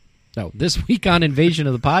No, this week on Invasion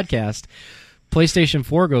of the Podcast, PlayStation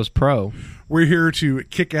 4 goes pro. We're here to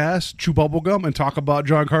kick ass, chew bubblegum, and talk about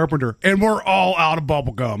John Carpenter. And we're all out of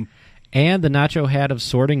bubblegum. And the Nacho Hat of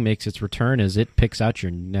Sorting makes its return as it picks out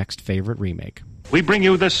your next favorite remake. We bring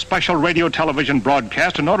you this special radio television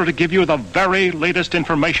broadcast in order to give you the very latest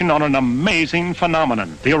information on an amazing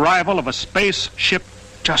phenomenon. The arrival of a spaceship.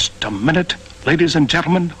 Just a minute. Ladies and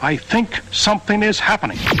gentlemen, I think something is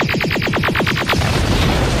happening.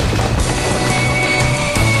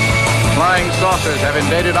 Flying saucers have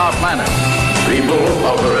invaded our planet. People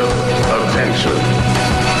of Earth, attention.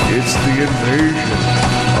 It's the invasion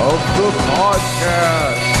of the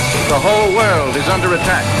podcast. The whole world is under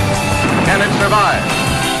attack. Can it survive?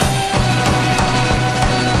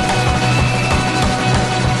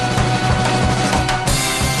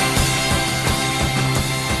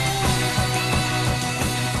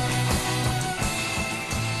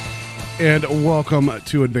 And welcome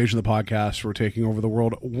to Invasion of the Podcast. We're taking over the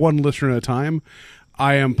world one listener at a time.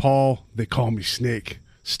 I am Paul. They call me Snake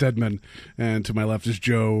Stedman. And to my left is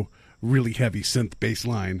Joe, really heavy synth bass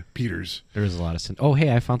line, Peters. There's a lot of synth. Oh,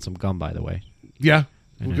 hey, I found some gum, by the way. Yeah.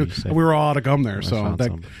 We We were all out of gum there. So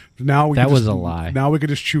that was a lie. Now we could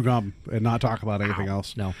just chew gum and not talk about anything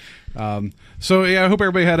else. No. So yeah, I hope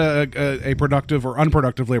everybody had a productive or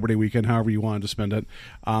unproductive Labor Day weekend, however you wanted to spend it.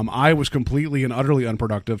 I was completely and utterly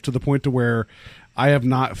unproductive to the point to where I have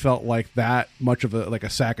not felt like that much of a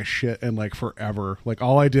sack of shit in like forever. Like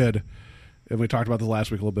all I did, and we talked about this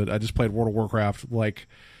last week a little bit, I just played World of Warcraft like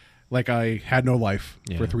I had no life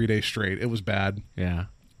for 3 days straight. It was bad. Yeah.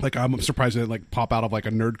 Like I'm surprised I didn't like pop out of like a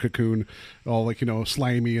nerd cocoon, all like, you know,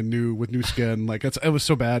 slimy and new with new skin. Like it was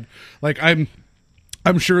so bad. Like I'm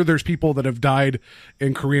sure there's people that have died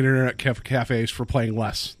in Korean internet cafes for playing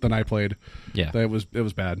less than I played. Yeah, it was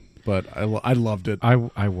bad, but I loved it.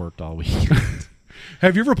 I worked all week.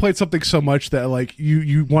 Have you ever played something so much that like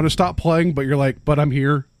you want to stop playing, but you're like, but I'm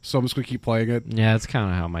here, so I'm just gonna keep playing it? Yeah, that's kind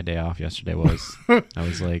of how my day off yesterday was. I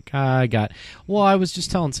was like, I was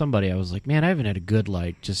just telling somebody, I was like, man, I haven't had a good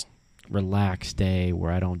like just relaxed day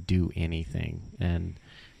where I don't do anything, and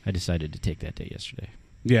I decided to take that day yesterday.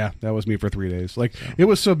 Yeah, that was me for 3 days. Like it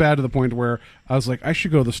was so bad to the point where I was like, I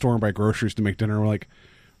should go to the store and buy groceries to make dinner. We're like,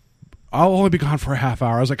 I'll only be gone for a half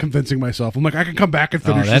hour. I was like convincing myself. I'm like, I can come back and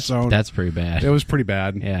finish this zone. That's pretty bad. It was pretty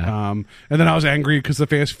bad. Yeah. And then I was angry because the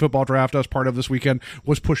fantasy football draft I was part of this weekend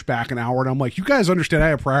was pushed back an hour. And I'm like, you guys understand I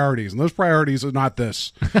have priorities, and those priorities are not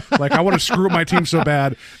this. Like, I want to screw up my team so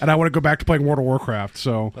bad, and I want to go back to playing World of Warcraft.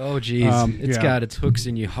 So, oh, geez. It's got its hooks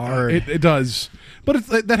in you hard. It does. But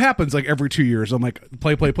that happens like every 2 years. I'm like,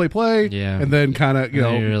 play. Yeah. And then kind of, you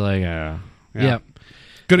know. You're like, yeah.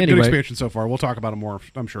 Good expansion so far. We'll talk about it more,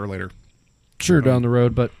 I'm sure, later. Sure, down the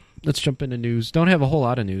road, but let's jump into news. Don't have a whole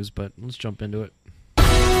lot of news, but let's jump into it.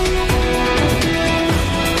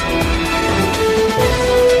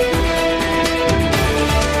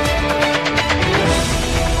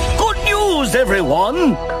 Good news,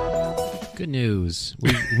 everyone! Good news.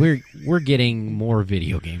 We're getting more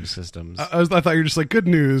video game systems. I thought you were just like, good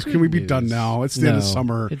news. Can we be done now? It's the end of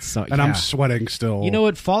summer, I'm sweating still. You know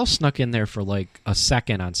what? Fall snuck in there for like a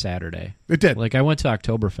second on Saturday. It did. Like I went to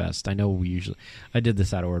Oktoberfest. I know I did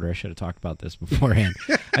this out of order. I should have talked about this beforehand.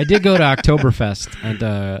 I did go to Oktoberfest and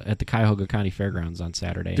at the Cuyahoga County Fairgrounds on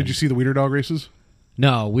Saturday. Did you see the Wiener Dog races?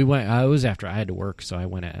 No, we went. It was after I had to work, so I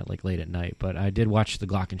went at like late at night. But I did watch the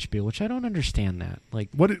Glockenspiel, which I don't understand that. Like,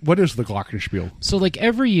 what is the Glockenspiel? So, like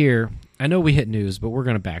every year, I know we hit news, but we're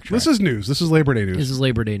going to backtrack. This is news. This is Labor Day news. This is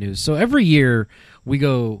Labor Day news. So every year we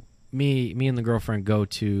go. Me and the girlfriend go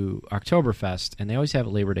to Oktoberfest, and they always have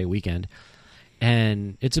it Labor Day weekend.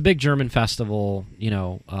 And it's a big German festival, you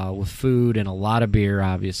know, with food and a lot of beer.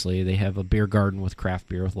 Obviously, they have a beer garden with craft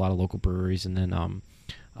beer with a lot of local breweries, and then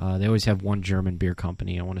they always have one German beer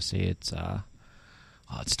company. I want to say it's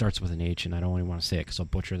it starts with an H, and I don't really want to say it because I'll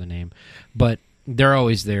butcher the name. But they're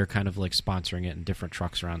always there, kind of like sponsoring it in different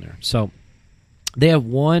trucks around there. So they have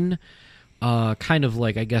one kind of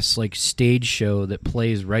like, I guess, like stage show that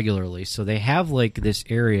plays regularly. So they have like this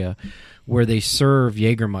area where they serve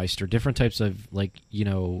Jägermeister, different types of like, you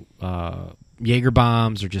know, Jaeger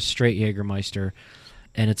bombs or just straight Jägermeister.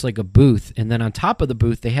 And it's like a booth, and then on top of the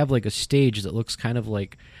booth, they have like a stage that looks kind of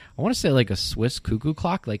like, I want to say like a Swiss cuckoo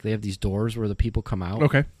clock. Like they have these doors where the people come out.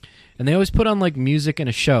 Okay. And they always put on like music and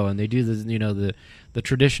a show, and they do the, you know, the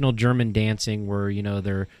traditional German dancing where, you know,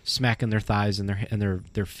 they're smacking their thighs and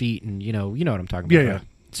their feet, and you know what I'm talking about. Yeah. Right?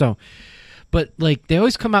 So, but like they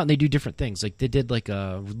always come out and they do different things. Like they did like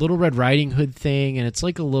a Little Red Riding Hood thing, and it's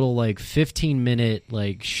like a little like 15-minute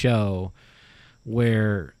like show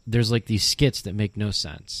where there's like these skits that make no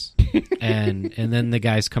sense. and then the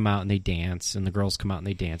guys come out and they dance, and the girls come out and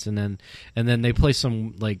they dance, and then they play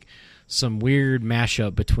some weird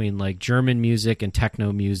mashup between like German music and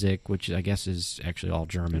techno music, which I guess is actually all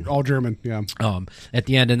German. All German, yeah. At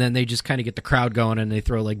the end, and then they just kind of get the crowd going, and they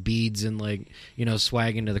throw like beads and like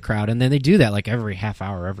swag into the crowd, and then they do that like every half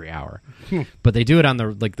hour, every hour. But they do it on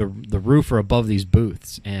the roof or above these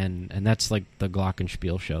booths, and that's like the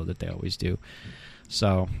Glockenspiel show that they always do.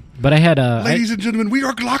 So, but I had ladies and gentlemen, we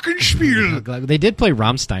are Glockenspiel. They did play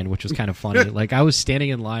Rammstein, which was kind of funny. Like I was standing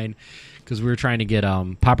in line because we were trying to get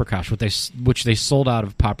Paprikash, which they sold out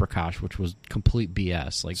of Paprikash, which was complete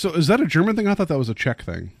BS. Like, so is that a German thing? I thought that was a Czech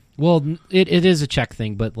thing. Well, it is a Czech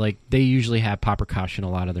thing, but like they usually have Paprikash in a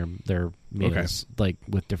lot of their meals, like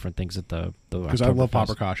with different things at the because I love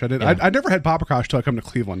Paprikash. Yeah. I never had Paprikash till I come to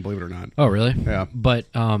Cleveland, believe it or not. Oh, really? Yeah.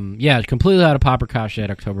 But completely out of Paprikash at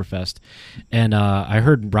Oktoberfest, and I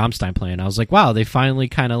heard Rammstein playing. I was like, wow, they finally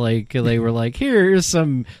kind of like they were like, here's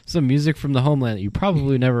some music from the homeland that you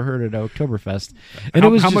probably never heard at Oktoberfest. And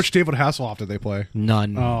how much David Hasselhoff did they play?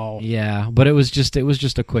 None. Oh, yeah, but it was just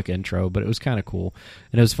a quick intro, but it was kind of cool,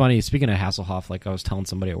 and it was funny. Speaking of Hasselhoff, like I was telling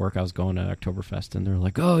somebody at work, I was going to Oktoberfest, and they're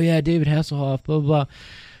like, oh yeah, David Hasselhoff, blah blah,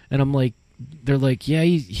 and I'm like. They're like, yeah,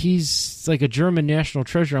 he's like a German national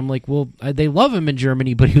treasure. I'm like, well, they love him in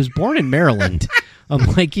Germany, but he was born in Maryland. I'm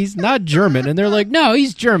like, he's not German. And they're like, no,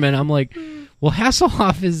 he's German. I'm like, well,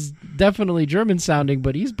 Hasselhoff is definitely German sounding,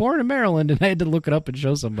 but he's born in Maryland. And I had to look it up and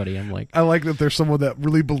show somebody. I'm like, I like that there's someone that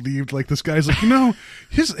really believed, like, this guy's like,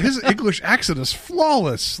 his English accent is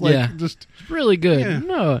flawless. Like, yeah, just really good. Yeah.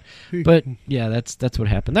 No, but yeah, that's what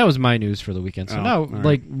happened. That was my news for the weekend. So now, right.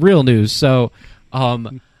 like, real news. So,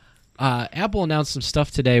 Apple announced some stuff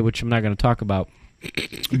today, which I'm not going to talk about,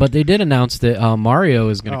 but they did announce that Mario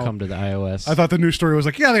is going to come to the iOS. I thought the news story was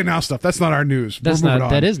like, yeah, they announced stuff. That's not our news. That is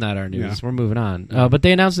not our news. Yeah. We're moving on. But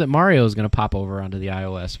they announced that Mario is going to pop over onto the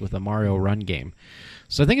iOS with a Mario Run game.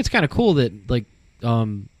 So I think it's kind of cool that, like,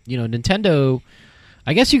 Nintendo.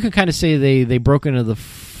 I guess you could kind of say they broke into the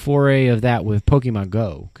foray of that with Pokemon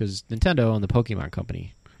Go, because Nintendo owned the Pokemon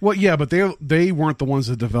company. Well, yeah, but they weren't the ones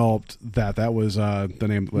that developed that. That was the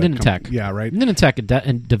name. Niantic. Yeah, right.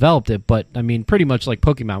 Niantic developed it, but I mean, pretty much like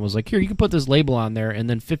Pokemon was like, here, you can put this label on there, and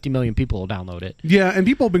then 50 million people will download it. Yeah, and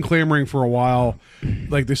people have been clamoring for a while.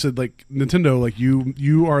 Like they said, like Nintendo, like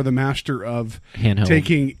you are the master of handheld,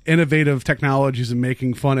 taking innovative technologies and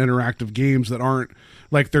making fun, interactive games that aren't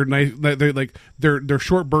like they're nice. They're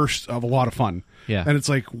short bursts of a lot of fun. Yeah, and it's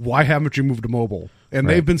like, why haven't you moved to mobile? And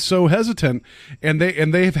they've been so hesitant, and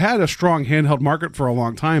they've had a strong handheld market for a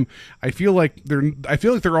long time. I feel like they're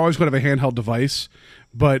always going to have a handheld device,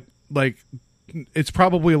 but like it's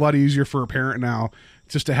probably a lot easier for a parent now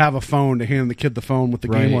just to have a phone to hand the kid the phone with the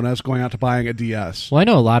game on as going out to buying a DS. Well, I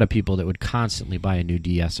know a lot of people that would constantly buy a new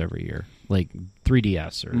DS every year, like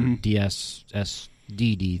 3DS or DS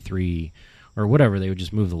SDD3 or whatever. They would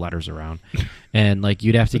just move the letters around, and like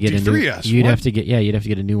you'd have to get a new, you'd have to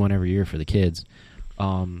get a new one every year for the kids.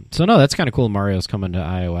 So no, that's kind of cool. Mario's coming to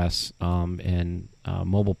iOS and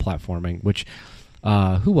mobile platforming, which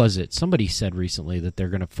who was it? Somebody said recently that they're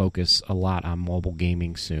going to focus a lot on mobile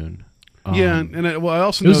gaming soon. Yeah, and I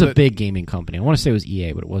also it was know a big gaming company. I want to say it was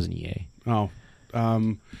EA, but it wasn't EA. Oh.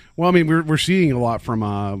 Well, I mean, we're seeing a lot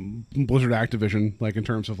from Blizzard Activision, like in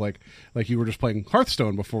terms of like you were just playing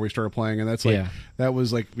Hearthstone before we started playing, and that's like that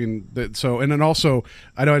was like so. And then also,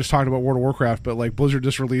 I know I just talked about World of Warcraft, but like Blizzard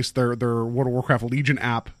just released their World of Warcraft Legion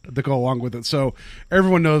app to go along with it, so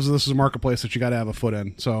everyone knows this is a marketplace that you got to have a foot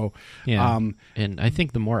in. So yeah, and I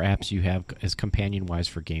think the more apps you have as companion wise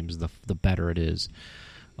for games, the better it is.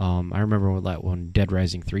 I remember when Dead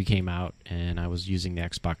Rising 3 came out, and I was using the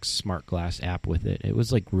Xbox Smart Glass app with it. It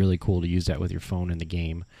was like really cool to use that with your phone in the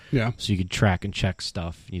game. Yeah. So you could track and check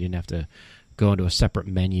stuff. You didn't have to go into a separate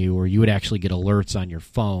menu, or you would actually get alerts on your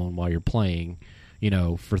phone while you're playing,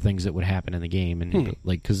 for things that would happen in the game, and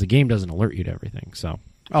because the game doesn't alert you to everything. So.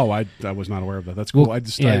 Oh, I was not aware of that. That's cool. Well,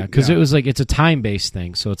 it was like it's a time-based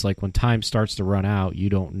thing, so it's like when time starts to run out, you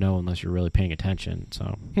don't know unless you're really paying attention.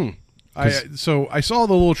 So. So I saw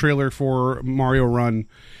the little trailer for Mario Run.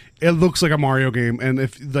 It looks like a Mario game, and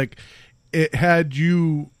if like it had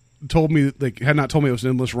not told me it was an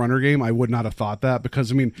endless runner game, I would not have thought that,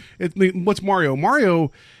 because I mean, what's Mario?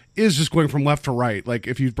 Mario is just going from left to right. Like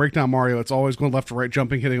if you break down Mario, it's always going left to right,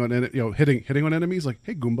 jumping, hitting on enemies. Like,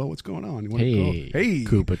 hey Goomba, what's going on? You want to go? Hey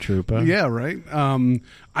Koopa Troopa. Yeah, right.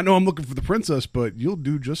 I know I'm looking for the princess, but you'll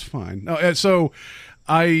do just fine. No, so.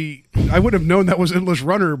 I would have known that was Endless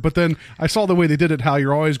Runner, but then I saw the way they did it, how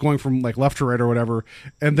you're always going from like left to right or whatever,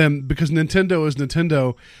 and then because Nintendo is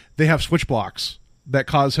Nintendo, they have switch blocks. that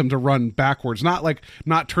cause him to run backwards, not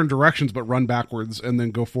turn directions, but run backwards and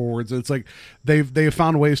then go forwards. It's like they've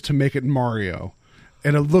found ways to make it Mario,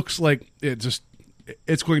 and it looks like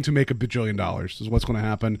it's going to make $1 bajillion is what's going to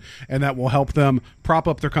happen, and that will help them prop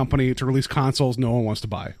up their company to release consoles no one wants to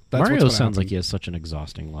buy. That's Mario what's sounds happen. like he has such an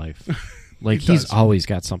exhausting life. Like He he's does. always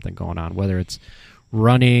got something going on, whether it's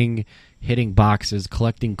running, hitting boxes,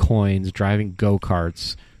 collecting coins, driving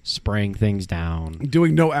go-karts, spraying things down.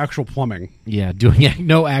 doing no actual plumbing. Yeah, doing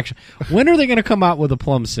no action. When are they going to come out with a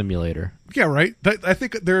plum simulator? Yeah, right. I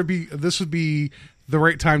think this would be the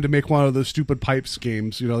right time to make one of those stupid pipes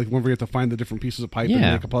games. Like when we have to find the different pieces of pipe and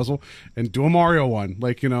Yeah. make a puzzle, and do a Mario one.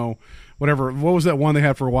 Like whatever. What was that one they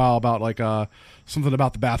had for a while about something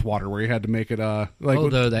about the bathwater where you had to make it like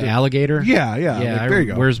the alligator? Yeah. Yeah, there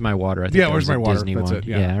you go. Where's My Water? I think Yeah, that Where's was My a Water? Disney That's one. it,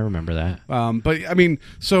 yeah. I remember that. But I mean,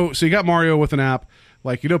 so you got Mario with an app.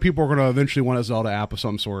 Like people are going to eventually want a Zelda app of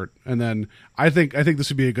some sort, and then I think this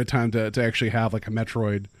would be a good time to actually have like a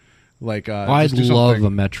Metroid. Like I'd just do love a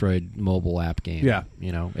something. Metroid mobile app game. Yeah.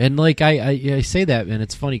 And like I say that, and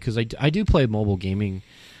it's funny because I do play mobile gaming.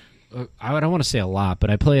 I don't want to say a lot, but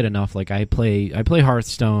I play it enough. Like I play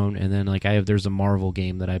Hearthstone, and then like there's a Marvel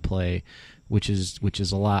game that I play, which is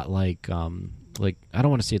a lot like I don't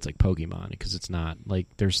want to say it's like Pokemon because it's not. Like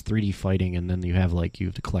there's 3D fighting, and then you have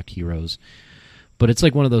to collect heroes, but it's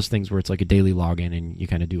like one of those things where it's like a daily login and you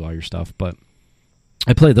kind of do all your stuff. But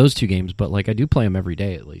I play those two games, but like I do play them every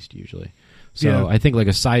day at least usually. So Yeah. I think like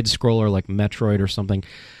a side scroller like Metroid or something.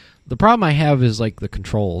 The problem I have is like the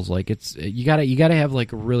controls. Like it's you gotta have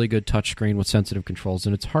like a really good touch screen with sensitive controls,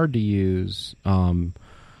 and it's hard to use.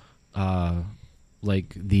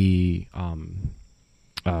 Like the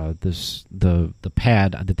the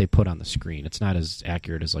pad that they put on the screen. It's not as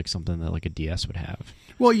accurate as like something that like a DS would have.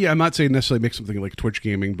 Well, yeah, I'm not saying necessarily make something like Twitch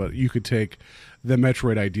gaming, but you could take the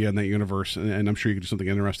Metroid idea in that universe, and I'm sure you could do something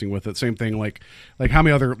interesting with it. Same thing, like how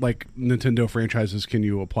many other like Nintendo franchises can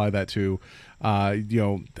you apply that to?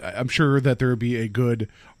 I'm sure that there would be a good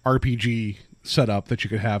RPG setup that you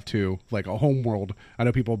could have too, like a Homeworld. I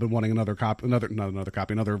know people have been wanting another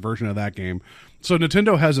version of that game. So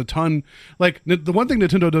Nintendo has a ton. Like the one thing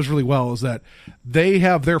Nintendo does really well is that they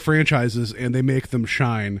have their franchises and they make them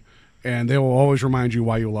shine. And they will always remind you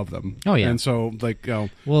why you love them. Oh yeah, and so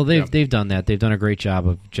well they've done that. They've done a great job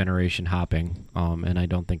of generation hopping, and I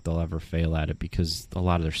don't think they'll ever fail at it because a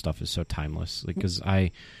lot of their stuff is so timeless. Because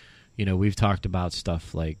we've talked about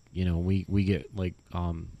stuff like we get like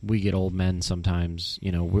we get old men sometimes,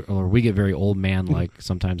 or we get very old man like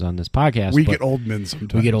sometimes on this podcast. We get old men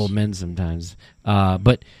sometimes. We get old men sometimes,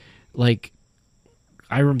 but like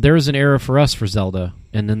there was an era for us for Zelda,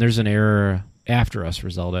 and then there's an era after us for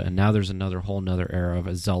Zelda, and now there's whole nother era of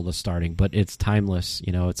a Zelda starting, but it's timeless.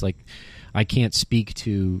 It's like I can't speak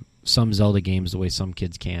to some Zelda games the way some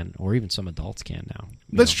kids can, or even some adults can now.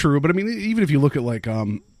 That's true, but I mean, even if you look at like how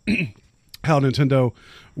Nintendo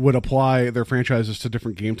would apply their franchises to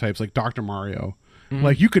different game types, like Dr. Mario. Mm-hmm.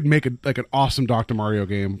 Like you could make an awesome Dr. Mario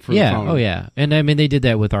game for the phone. Oh yeah, and I mean they did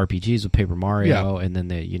that with RPGs with Paper Mario, Yeah. and then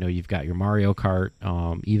you've got your Mario Kart,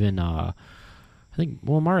 even I think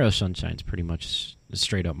Mario Sunshine's pretty much a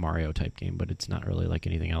straight up Mario type game, but it's not really like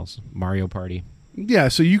anything else. Mario Party. Yeah,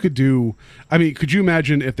 so you could do. I mean, could you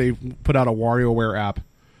imagine if they put out a WarioWare app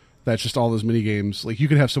that's just all those mini games? Like you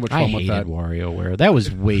could have so much fun with that. I hated WarioWare. That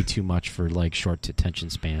was way too much for like short attention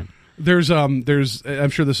span. There's I'm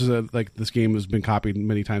sure this is this game has been copied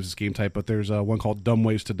many times, this game type, but there's one called Dumb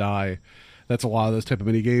Ways to Die. That's a lot of those type of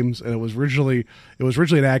mini games, and it was originally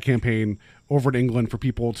an ad campaign over in England for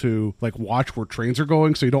people to like watch where trains are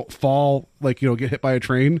going, so you don't fall, get hit by a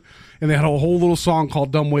train. And they had a whole little song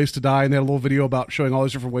called "Dumb Ways to Die," and they had a little video about showing all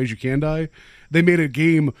these different ways you can die. They made a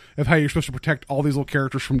game of how you're supposed to protect all these little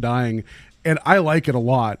characters from dying, and I like it a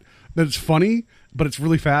lot. That it's funny, but it's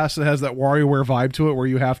really fast. It has that WarioWare vibe to it, where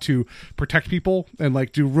you have to protect people and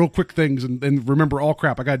like do real quick things, and remember, oh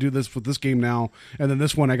crap, I got to do this with this game now, and then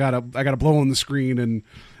this one I gotta blow on the screen and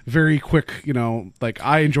very quick. Like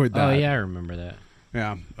I enjoyed that. Oh yeah, I remember that.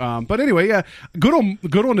 Yeah. But anyway, yeah, good on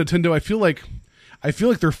Nintendo. I feel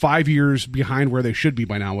like they're 5 years behind where they should be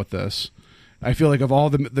by now with this. I feel like of all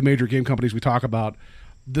the major game companies we talk about,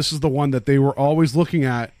 this is the one that they were always looking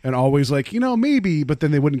at and always like, maybe, but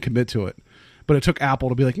then they wouldn't commit to it. But it took Apple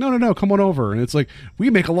to be like, no, come on over. And it's like,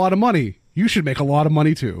 we make a lot of money. You should make a lot of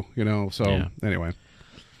money too, So Yeah. anyway,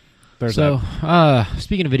 there's So, that.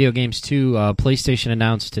 speaking of video games too, PlayStation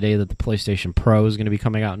announced today that the PlayStation Pro is going to be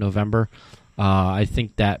coming out in November. I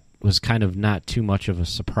think that was kind of not too much of a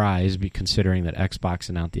surprise, considering that Xbox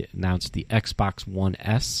announced the Xbox One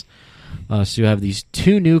S. So you have these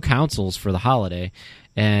two new consoles for the holiday,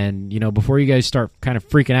 And before you guys start kind of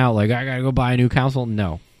freaking out, like I gotta go buy a new console,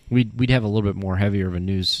 no. We'd have a little bit more heavier of a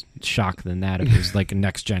news shock than that if it was like a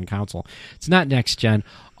next-gen console. It's not next-gen.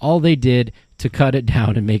 All they did to cut it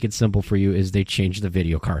down and make it simple for you is they changed the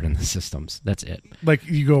video card in the systems. That's it. Like,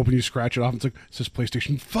 you go up and you scratch it off, it's like, it says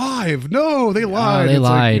PlayStation 5. No, they lied. They It's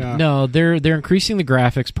lied. Like, yeah. No, they're increasing the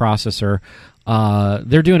graphics processor.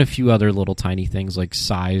 They're doing a few other little tiny things like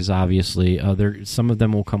size, obviously. Some of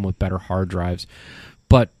them will come with better hard drives.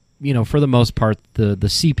 But, for the most part, the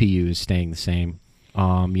CPU is staying the same.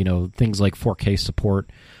 Things like 4K support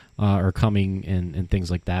are coming and things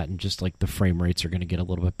like that, and just like the frame rates are going to get a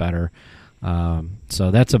little bit better. So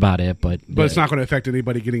that's about it. But it's not going to affect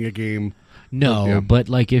anybody getting a game. No, Yeah. but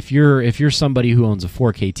like if you're somebody who owns a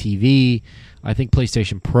 4K TV, I think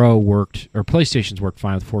PlayStation Pro worked, or PlayStation's worked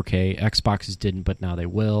fine with 4K. Xboxes didn't, but now they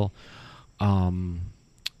will.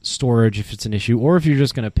 Storage, if it's an issue, or if you're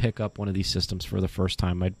just going to pick up one of these systems for the first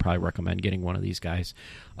time, I'd probably recommend getting one of these guys.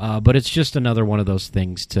 But it's just another one of those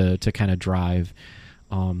things to kind of drive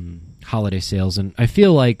holiday sales. And I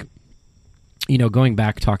feel like, going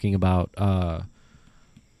back talking about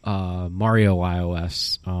Mario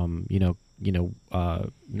iOS,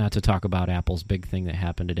 not to talk about Apple's big thing that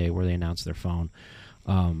happened today where they announced their phone,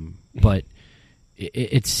 but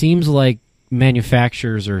it seems like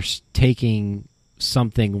manufacturers are taking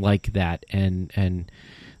something like that and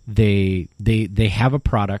they have a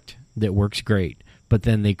product that works great, but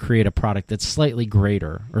then they create a product that's slightly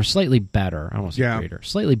greater or slightly better. I don't want to say greater,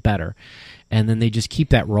 slightly better, and then they just keep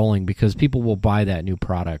that rolling because people will buy that new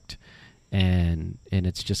product. And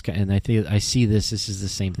it's just, and I see this is the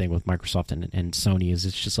same thing with Microsoft and Sony. Is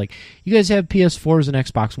it's just like, you guys have PS4s and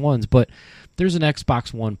Xbox Ones, but there's an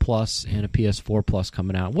Xbox One Plus and a PS4 Plus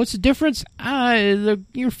coming out. What's the difference?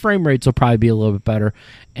 Your frame rates will probably be a little bit better,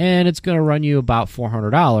 and it's going to run you about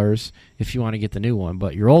 $400 if you want to get the new one.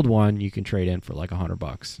 But your old one, you can trade in for like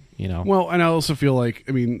 $100. Well, and I also feel like,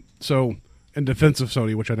 so in defense of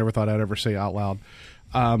Sony, which I never thought I'd ever say out loud,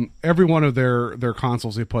 every one of their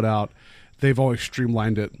consoles they put out, they've always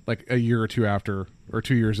streamlined it like a year or two after, or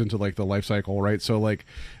 2 years into like the life cycle, right? So like,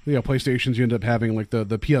 PlayStations, you end up having like the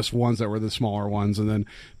PS1s that were the smaller ones, and then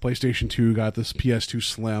PlayStation 2 got this PS2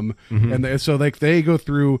 Slim, and so like they go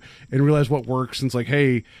through and realize what works, and it's like,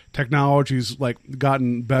 hey, technology's like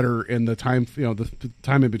gotten better in the time, the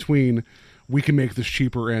time in between. We can make this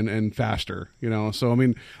cheaper and faster,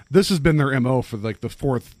 So this has been their MO for like the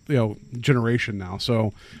fourth, generation now.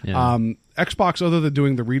 So, Xbox, other than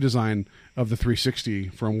doing the redesign of the 360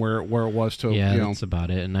 from where it was to, that's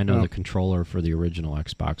about it. And I know the controller for the original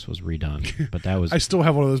Xbox was redone, but that was I still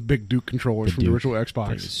have one of those big Duke controllers from the original Xbox.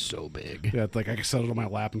 That is so big. Yeah, like I can set it on my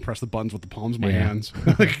lap and press the buttons with the palms of my hands,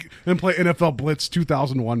 and play NFL Blitz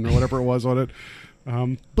 2001 or whatever it was on it.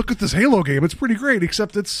 Look at this Halo game; it's pretty great,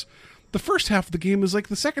 except it's. The first half of the game is like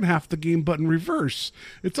the second half of the game, but in reverse.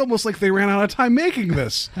 It's almost like they ran out of time making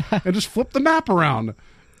this and just flipped the map around.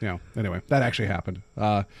 Anyway, that actually happened.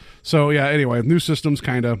 Anyway, new systems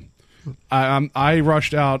kind of. I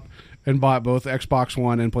rushed out and bought both Xbox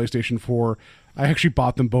One and PlayStation 4. I actually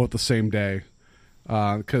bought them both the same day.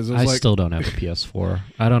 Because I still don't have a PS4.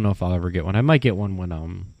 I don't know if I'll ever get one. I might get one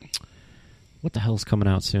when what the hell's coming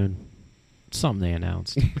out soon? Something they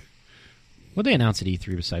announced. What they announced at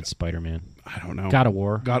E3 besides Spider-Man? I don't know. God of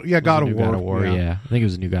War. God of War. God of War. Yeah, I think it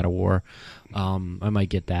was a new God of War. I might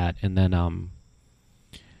get that, and then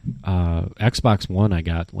Xbox One. I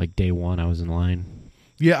got like day one. I was in line.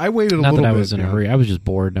 Yeah, I waited a little bit. Not that I was in a hurry. I was just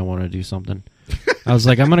bored and I wanted to do something. I was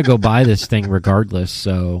like, I'm going to go buy this thing regardless.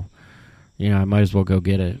 So, I might as well go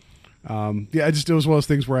get it. It was one of those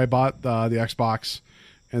things where I bought the Xbox.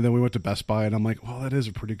 And then we went to Best Buy, and I'm like, well, that is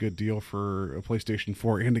a pretty good deal for a PlayStation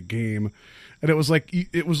 4 and a game. And it was like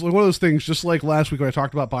one of those things, just like last week when I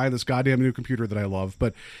talked about buying this goddamn new computer that I love.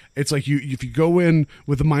 But it's like if you go in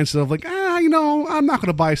with the mindset of like, I'm not going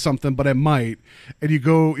to buy something, but I might. And you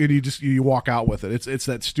go and you walk out with it. It's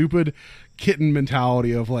that stupid kitten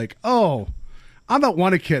mentality of like, oh, I don't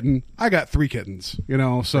want a kitten. I got 3 kittens,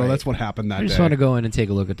 so That's what happened that day. I just want to go in and take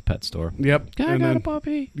a look at the pet store. Yep. I got a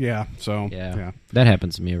puppy. Yeah. So yeah. That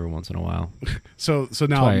happens to me every once in a while. So now that's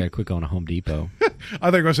why I got to quit going to Home Depot.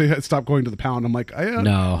 I think I was going to stop going to the pound. I'm like,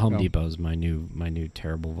 no, Home Depot is my new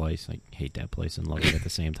terrible vice. I hate that place and love it at the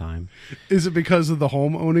same time. Is it because of the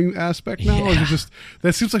home owning aspect now? Yeah. Or is it just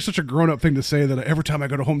that seems like such a grown up thing to say that every time I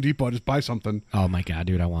go to Home Depot, I just buy something? Oh my god,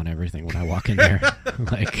 dude! I want everything when I walk in there.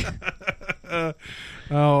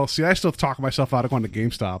 See, I still talk myself out of going to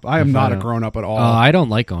GameStop. I am not a grown up at all. I don't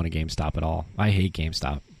like going to GameStop at all. I hate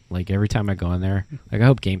GameStop. Like every time I go in there, like I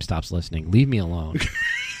hope GameStop's listening. Leave me alone.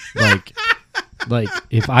 like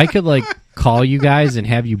if I could call you guys and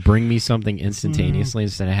have you bring me something instantaneously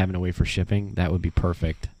instead of having to wait for shipping, that would be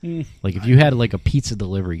perfect. Like if you had like a pizza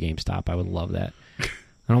delivery GameStop, I would love that.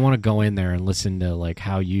 I don't want to go in there and listen to like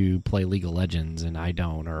how you play League of Legends and I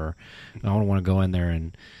don't, or I don't want to go in there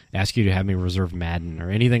and ask you to have me reserve Madden or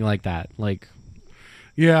anything like that. Like,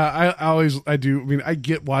 yeah, I do. I mean, I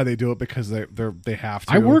get why they do it because they have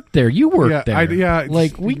to. I worked there. You worked Yeah, there.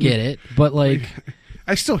 Like we get it, but like.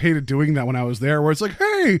 I still hated doing that when I was there, where it's like,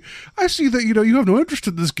 hey, I see that you have no interest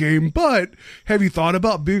in this game, but have you thought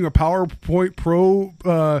about being a PowerPoint Pro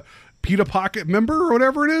Pita Pocket member or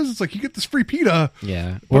whatever it is? It's like you get this free pita.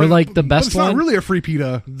 Yeah, or like the best it's one. It's not really a free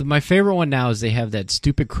pita. My favorite one now is they have that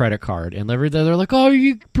stupid credit card, and they're like, "Oh,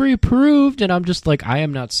 you pre-approved," and I'm just like, I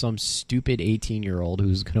am not some stupid 18-year-old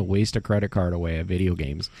who's going to waste a credit card away at video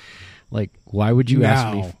games. Like, why would you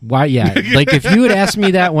ask me? Why? Yeah, like if you had asked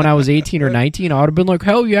me that when I was 18 or 19, I would have been like,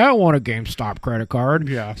 hell yeah, I want a GameStop credit card.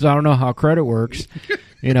 Yeah, because I don't know how credit works,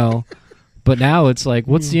 But now it's like,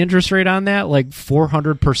 what's the interest rate on that? Like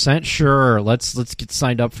 400%. Sure, let's get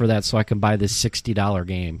signed up for that so I can buy this $60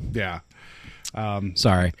 game. Yeah.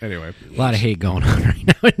 Sorry. Anyway, a lot of hate going on right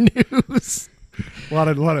now in news. A lot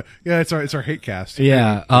of yeah. It's our hate cast.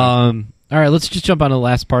 Yeah. All right, let's just jump on to the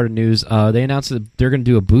last part of news. They announced that they're going to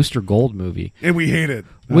do a Booster Gold movie, and we hate it.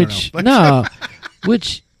 I'm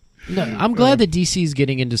glad that DC is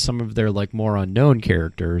getting into some of their like more unknown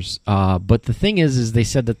characters. But the thing is they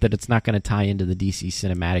said that it's not going to tie into the DC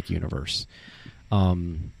cinematic universe,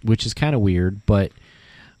 which is kind of weird. But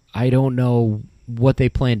I don't know what they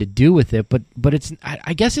plan to do with it. But it's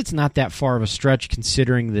I guess it's not that far of a stretch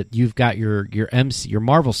considering that you've got your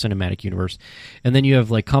Marvel Cinematic Universe, and then you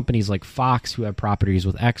have like companies like Fox who have properties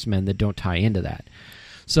with X-Men that don't tie into that.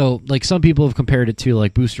 So, like, some people have compared it to,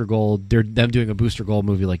 like, Booster Gold. They're them doing a Booster Gold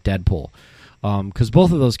movie like Deadpool. Because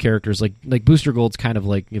both of those characters, like Booster Gold's kind of,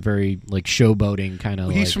 like, a very, like, showboating kind of,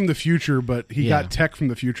 he's from the future, but he got tech from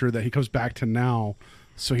the future that he comes back to now,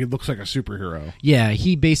 so he looks like a superhero. Yeah,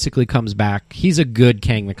 he basically comes back. He's a good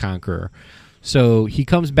Kang the Conqueror. So he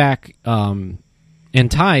comes back in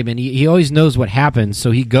time, and he always knows what happens,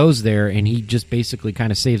 so he goes there, and he just basically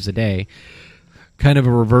kind of saves the day. Kind of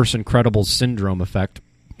a reverse Incredibles syndrome effect.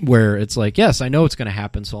 Where it's like, yes, I know it's going to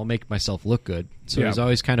happen, so I'll make myself look good. So he's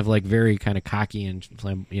always kind of like very kind of cocky and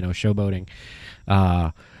showboating.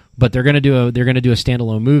 But they're going to do a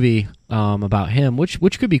standalone movie about him,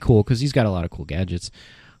 which could be cool because he's got a lot of cool gadgets.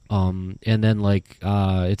 And then like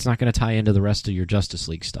it's not going to tie into the rest of your Justice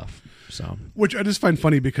League stuff. So, which I just find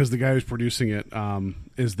funny because the guy who's producing it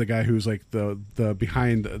is the guy who's like the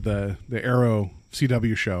behind the Arrow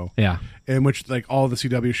CW show, in which like all the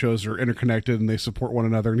CW shows are interconnected and they support one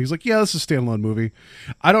another. And he's like, yeah, this is a standalone movie.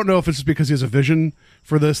 I don't know if it's just because he has a vision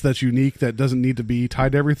for this that's unique that doesn't need to be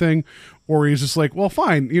tied to everything, or he's just like, well,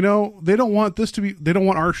 fine, they don't want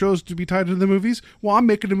our shows to be tied to the movies. Well, I'm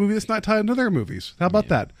making a movie that's not tied into their movies. How about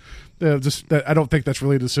that? I don't think that's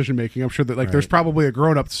really decision making. I'm sure that there's probably a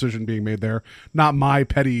grown up decision being made there, not my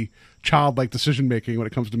petty childlike decision making when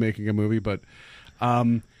it comes to making a movie, but.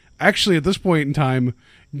 Actually, at this point in time,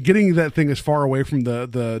 getting that thing as far away from the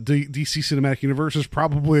DC Cinematic Universe is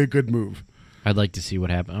probably a good move. I'd like to see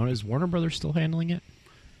what happens. Oh, is Warner Brothers still handling it?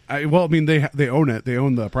 They own it. They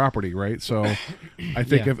own the property, right? So I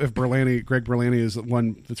think if Greg Berlanti is the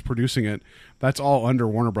one that's producing it, that's all under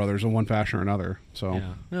Warner Brothers in one fashion or another. So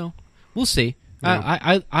well, we'll see.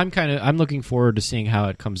 Yeah. I'm looking forward to seeing how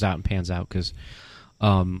it comes out and pans out because.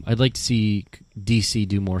 I'd like to see DC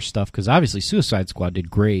do more stuff because obviously Suicide Squad did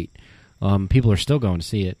great. People are still going to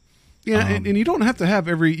see it. Yeah, and you don't have to have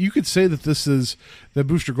you could say that this is that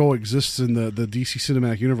Booster Gold exists in the DC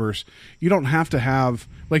Cinematic Universe. You don't have to have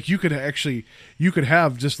you could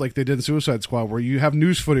have just like they did in Suicide Squad where you have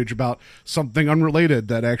news footage about something unrelated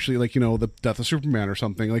that actually the death of Superman or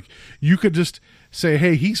something. Like you could just say,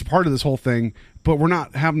 hey, he's part of this whole thing, but we're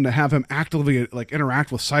not having to have him actively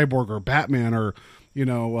interact with Cyborg or Batman or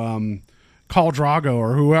Khal Drogo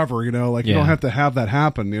or whoever, you don't have to have that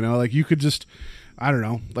happen, you could just, I don't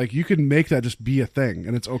know, you could make that just be a thing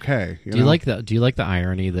and it's okay. Do you like the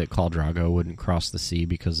irony that Khal Drogo wouldn't cross the sea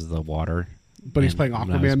because of the water? But he's playing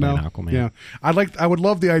Aquaman now. Aquaman. Yeah, I would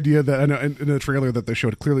love the idea that in the trailer that they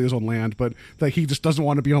showed clearly is on land, but that he just doesn't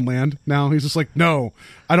want to be on land now. He's just like, no,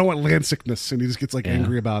 I don't want land sickness, and he just gets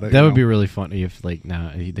angry about it. That would be really funny if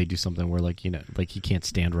now they do something where he can't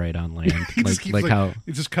stand right on land, how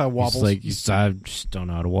he just kind of wobbles. I just don't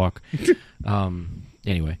know how to walk.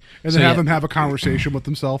 Anyway, and then have him have a conversation with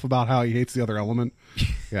himself about how he hates the other element.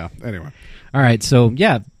 Yeah. Anyway. All right. So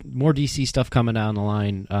more DC stuff coming down the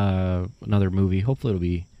line. Another movie. Hopefully it'll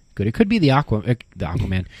be good. It could be the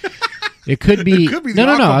Aquaman. It could be. It could be the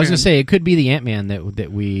no. I was Aquaman. gonna say it could be the Ant-Man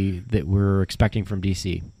that we're expecting from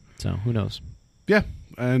DC. So who knows? Yeah.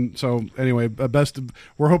 And so anyway,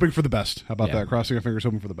 we're hoping for the best. How about Yeah. that? Crossing our fingers,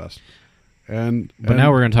 hoping for the best. And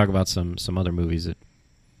now we're going to talk about some other movies that.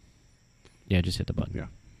 Yeah, just hit the button. Yeah.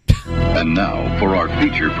 And now for our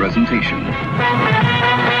feature presentation.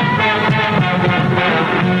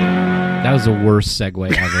 That was the worst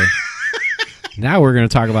segue ever. Now we're going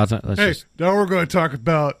to talk about something. Now we're going to talk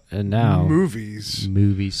about movies.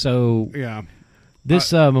 So yeah,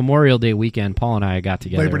 this Memorial Day weekend, Paul and I got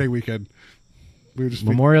together. Labor Day weekend. We were just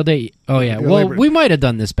Memorial Day. Oh yeah. Yeah, Well, Labor- we might have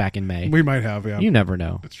done this back in May. We might have. Yeah, You never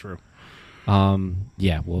know. That's true.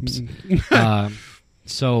 Yeah. Whoops.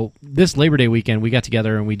 So this Labor Day weekend, we got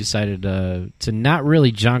together and we decided to not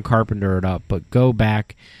really John Carpenter it up, but go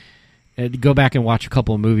back and watch a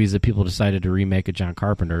couple of movies that people decided to remake of John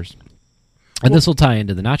Carpenter's. And this will tie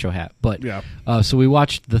into the Nacho Hat. But Yeah. so we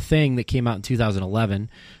watched The Thing that came out in 2011,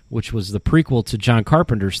 which was the prequel to John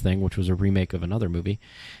Carpenter's Thing, which was a remake of another movie.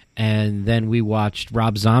 And then we watched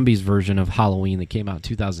Rob Zombie's version of Halloween that came out in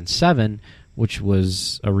 2007, which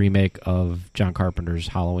was a remake of John Carpenter's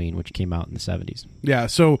Halloween, which came out in the 70s. Yeah,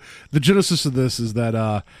 so the genesis of this is that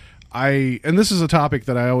and this is a topic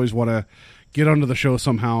that I always want to get onto the show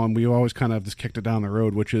somehow, and we always kind of just kicked it down the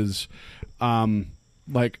road, which is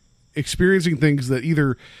like experiencing things that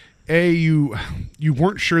either you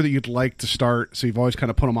weren't sure that you'd like to start, so you've always kind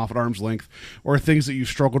of put them off at arm's length, or things that you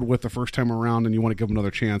struggled with the first time around and you want to give them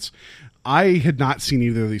another chance. I had not seen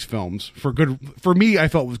either of these films for me. I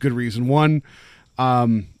felt it was good reason. One,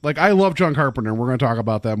 like I love John Carpenter, and we're going to talk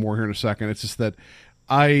about that more here in a second. It's just that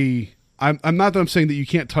I'm not that I'm saying that you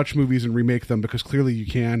can't touch movies and remake them, because clearly you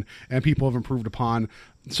can, and people have improved upon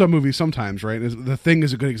some movies sometimes, right? The Thing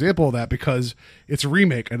is a good example of that because it's a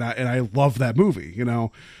remake, and I love that movie. You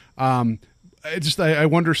know, I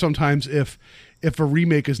wonder sometimes if a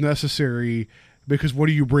remake is necessary, because what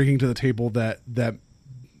are you bringing to the table that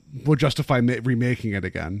will justify remaking it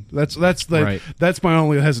again? That's Right. That's my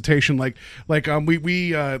only hesitation. We talked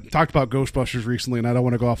about Ghostbusters recently, and I don't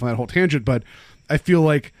want to go off on that whole tangent, but I feel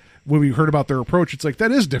like when we heard about their approach, it's like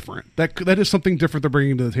that is different. That is something different they're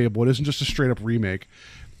bringing to the table. It isn't just a straight up remake.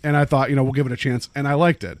 And I thought, we'll give it a chance, and I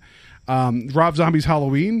liked it. Rob Zombie's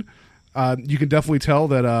Halloween, you can definitely tell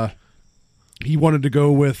that he wanted to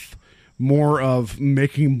go with more of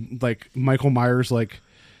making like Michael Myers, like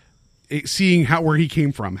seeing where he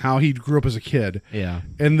came from, how he grew up as a kid. Yeah.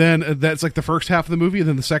 And then that's like the first half of the movie, and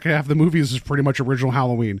then the second half of the movie is just pretty much original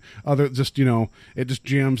Halloween. It just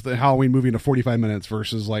jams the Halloween movie into 45 minutes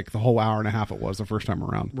versus like the whole hour and a half it was the first time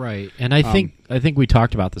around. Right. And I think we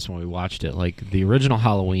talked about this when we watched it. Like the original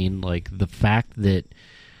Halloween, like the fact that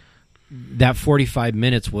 45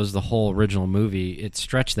 minutes was the whole original movie, it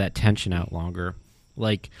stretched that tension out longer.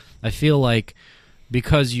 Like I feel like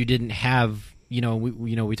because you didn't have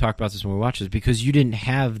we talked about this when we watched this, because you didn't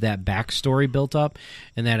have that backstory built up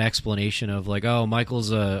and that explanation of like, oh, Michael's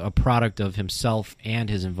a product of himself and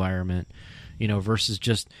his environment, versus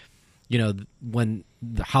just, when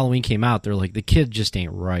the Halloween came out, they're like, the kid just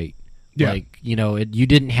ain't right. Yeah. Like, you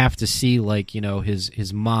didn't have to see like,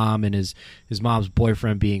 his mom and his mom's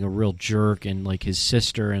boyfriend being a real jerk, and like his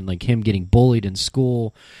sister and like him getting bullied in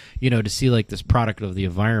school, to see like this product of the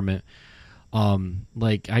environment. I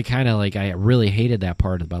really hated that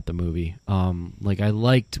part about the movie. I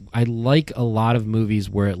like a lot of movies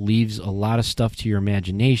where it leaves a lot of stuff to your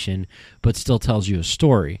imagination, but still tells you a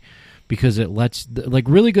story, because it lets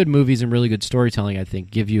really good movies and really good storytelling, I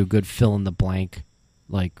think, give you a good fill in the blank,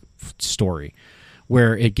 story,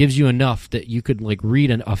 where it gives you enough that you could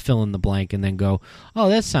read a fill in the blank and then go, oh,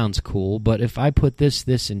 that sounds cool, but if I put this,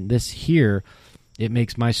 and this here, it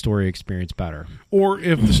makes my story experience better. Or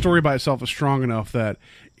if the story by itself is strong enough that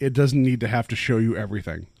it doesn't need to have to show you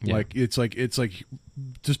everything. Yeah. It's like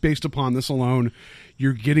just based upon this alone,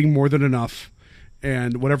 you're getting more than enough.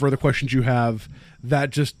 And whatever other questions you have,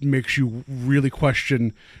 that just makes you really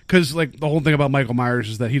question. Because the whole thing about Michael Myers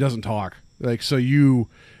is that he doesn't talk. So you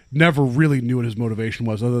never really knew what his motivation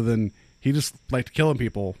was, other than he just liked killing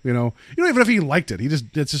people. You don't even know if he liked it.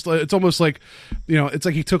 It's almost like, it's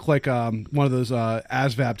like he took one of those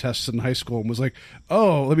ASVAB tests in high school and was like,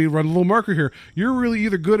 oh, let me run a little marker here. You're really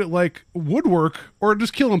either good at woodwork or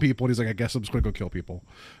just killing people. And he's like, I guess I'm just going to go kill people.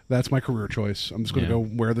 That's my career choice. I'm just going to go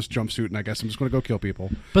wear this jumpsuit, and I guess I'm just going to go kill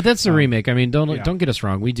people. But that's the remake. I mean, don't get us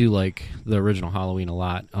wrong. We do like the original Halloween a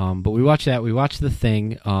lot. But we watched that. We watched The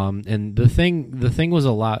Thing. And The Thing was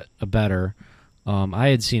a lot better. I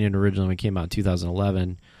had seen it originally when it came out in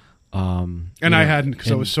 2011. And I hadn't,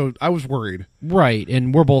 because I was worried. Right,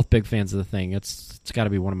 and we're both big fans of The Thing. It's got to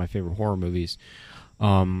be one of my favorite horror movies.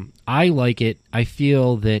 I like it. I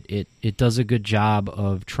feel that it does a good job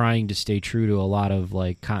of trying to stay true to a lot of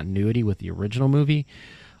like continuity with the original movie,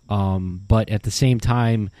 but at the same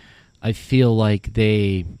time, I feel like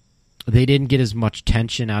they didn't get as much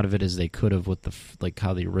tension out of it as they could have with like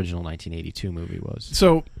how the original 1982 movie was.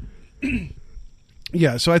 So,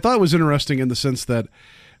 yeah. So I thought it was interesting in the sense that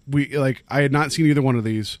I had not seen either one of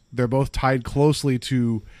these. They're both tied closely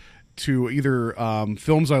to either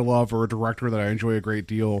films I love or a director that I enjoy a great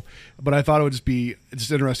deal. But I thought it would just be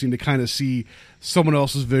interesting to kind of see someone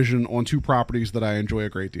else's vision on two properties that I enjoy a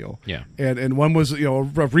great deal. Yeah. And one was, a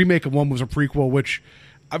remake, of one was a prequel, which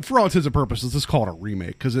for all intents and purposes, let's call it a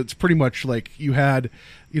remake, because it's pretty much like you had,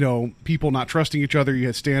 people not trusting each other. You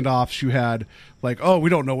had standoffs. You had like, oh, we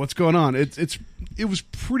don't know what's going on. It was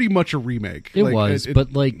pretty much a remake. It was,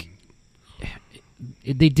 but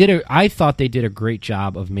they did I thought they did a great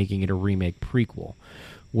job of making it a remake prequel,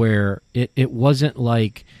 where it wasn't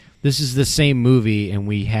like this is the same movie and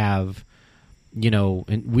we have,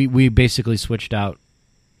 and we basically switched out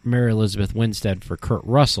Mary Elizabeth Winstead for Kurt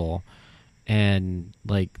Russell, and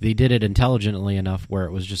like they did it intelligently enough where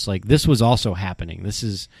it was just like this was also happening. This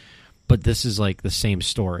is like the same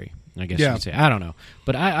story, I guess you could say. I don't know,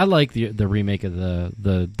 but I like the remake of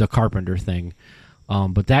the Carpenter thing,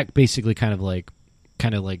 but that basically kind of like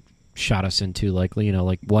shot us into like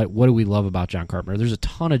what do we love about John Carpenter? There's a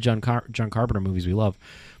ton of John Carpenter movies we love,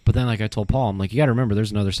 but then like I told Paul, I'm like, you got to remember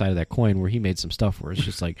there's another side of that coin where he made some stuff where it's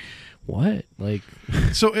just like what like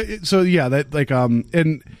so yeah, that like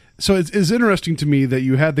and so it's interesting to me that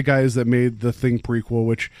you had the guys that made the Thing prequel,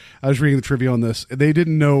 which I was reading the trivia on this, they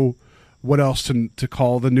didn't know what else to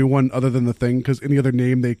call the new one other than The Thing, because any other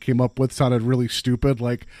name they came up with sounded really stupid,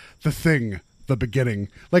 like The Thing, The Beginning.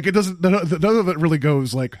 Like it doesn't, none of it really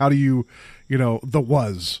goes like, how do you, The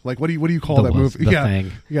Was, like what do you call that movie?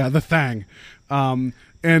 Thing. Yeah, The Thing.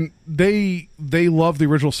 And they love the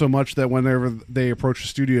original so much that whenever they approach the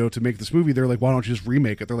studio to make this movie, they're like, why don't you just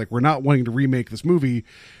remake it? They're like, we're not wanting to remake this movie.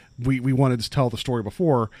 We wanted to tell the story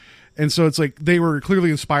before. And so it's like they were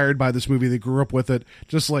clearly inspired by this movie. They grew up with it,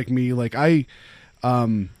 just like me. Like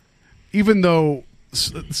even though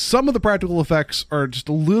some of the practical effects are just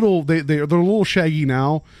a little, they're a little shaggy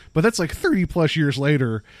now, but that's like 30 plus years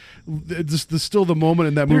later. There's still the moment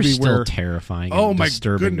in that movie still where terrifying. Oh and my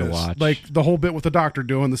disturbing goodness! To watch. Like the whole bit with the doctor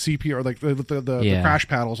doing the CPR, like the crash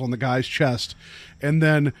paddles on the guy's chest, and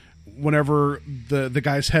then whenever the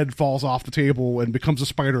guy's head falls off the table and becomes a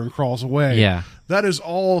spider and crawls away. Yeah. That is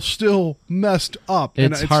all still messed up.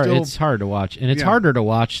 It's hard. It's hard to watch, and it's harder to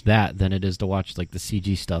watch that than it is to watch like the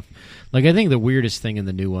CG stuff. Like I think the weirdest thing in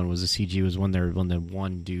the new one was the CG was when they were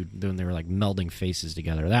like melding faces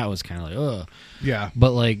together. That was kind of like ugh. Yeah.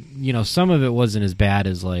 But like some of it wasn't as bad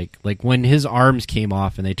as like when his arms came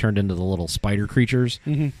off and they turned into the little spider creatures.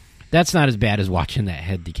 Mm-hmm. That's not as bad as watching that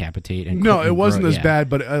head decapitate. And no, it wasn't as bad,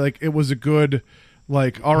 but it was a good,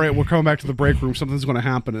 like, all right, we're coming back to the break room. Something's going to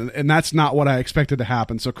happen, and that's not what I expected to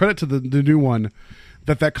happen. So credit to the new one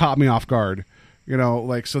that caught me off guard.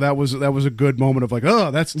 So that was a good moment of like, oh,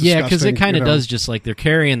 that's disgusting. Yeah, because it kind of does just like they're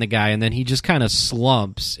carrying the guy, and then he just kind of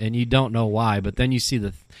slumps, and you don't know why, but then you see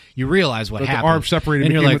you realize what happened. The arm separated,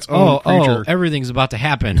 and you're like, its own creature. Everything's about to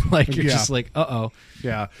happen. Like you're just like,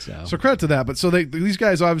 Yeah. So credit to that. But so these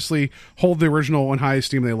guys obviously hold the original in high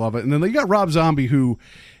esteem. They love it, and then they got Rob Zombie who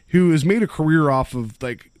has made a career off of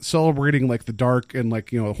like celebrating like the dark and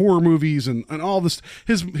like horror movies and all this.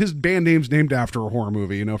 His band name's named after a horror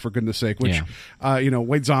movie, for goodness sake. Which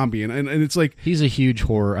White Zombie and it's like he's a huge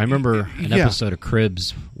horror. I remember an episode of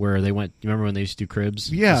Cribs where they went. You remember when they used to do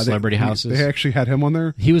Cribs? Yeah, celebrity houses. They actually had him on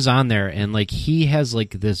there. He was on there, and like he has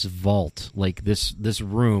like this vault, like this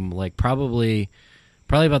room, like probably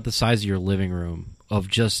about the size of your living room of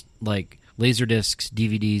just like Laserdiscs,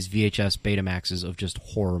 DVDs, VHS, Betamaxes of just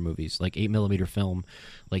horror movies, like 8mm film.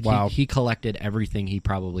 Like wow. he collected everything he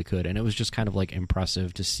probably could, and it was just kind of like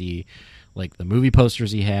impressive to see, like the movie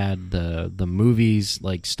posters he had, the movies,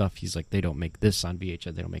 like stuff. He's like, they don't make this on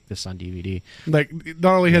VHS, they don't make this on DVD. Like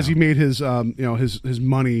not only has he made his his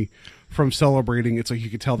money from celebrating, it's like you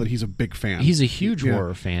could tell that he's a big fan. He's a huge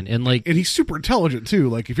horror fan, and he's super intelligent too.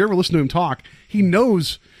 Like if you ever listen to him talk, he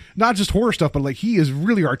knows not just horror stuff, but like he is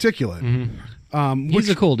really articulate. Mm-hmm. He's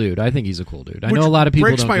a cool dude. I think he's a cool dude. I know a lot of people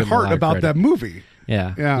breaks don't my give him a heart lot of about credit. that movie.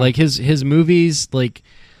 Yeah, like his movies, like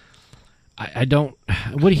I don't.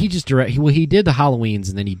 What did he just direct? He did the Halloweens,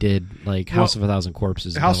 and then he did like House of a Thousand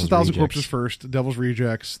Corpses. House of a Thousand Corpses first, Devil's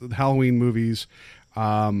Rejects, the Halloween movies.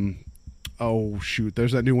 Oh shoot,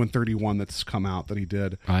 there's that new one 31 that's come out that he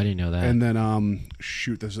did. Oh, I didn't know that. And then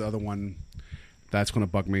there's the other one that's going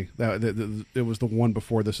to bug me. That it was the one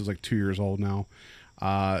before this is like 2 years old now.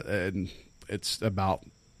 and it's about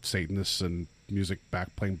Satanists and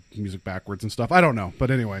playing music backwards and stuff. I don't know, but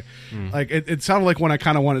anyway, like it sounded like one I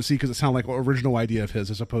kind of wanted to see because it sounded like an original idea of his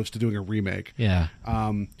as opposed to doing a remake. Yeah.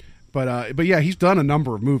 But yeah, he's done a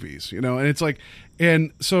number of movies, and it's like,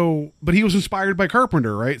 but he was inspired by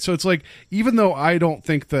Carpenter, right? So it's like, even though I don't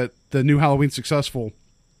think that the new Halloween's successful,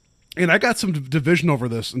 and I got some division over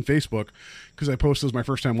this on Facebook because I posted this my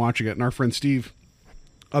first time watching it, and our friend Steve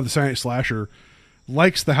of the Silent Slasher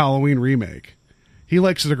likes the Halloween remake. He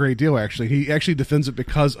likes it a great deal, actually. He actually defends it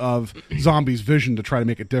because of Zombie's vision to try to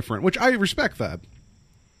make it different, which I respect that.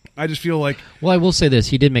 I just feel like... Well, I will say this.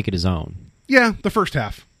 He did make it his own. Yeah, the first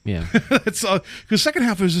half. Yeah. Because the second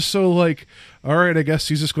half is just so like, all right, I guess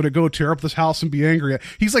he's just going to go tear up this house and be angry.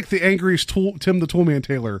 He's like the angriest Tim the Toolman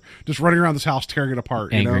Taylor, just running around this house tearing it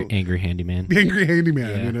apart. Angry handyman. The angry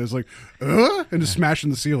handyman. Yeah. It's like, and just smashing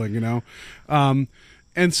the ceiling,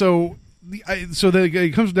 and so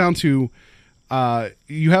it comes down to...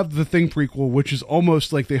 you have the Thing prequel, which is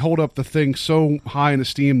almost like they hold up the Thing so high in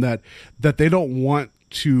esteem that they don't want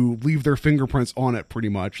to leave their fingerprints on it. Pretty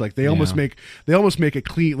much, like they almost make it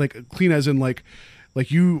clean as in like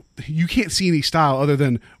you can't see any style other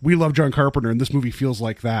than we love John Carpenter and this movie feels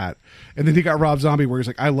like that. And then he got Rob Zombie where he's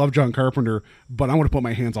like, I love John Carpenter, but I want to put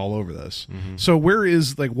my hands all over this. Mm-hmm. So what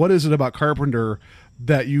is it about Carpenter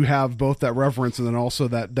that you have both that reverence and then also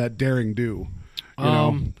that daring do? You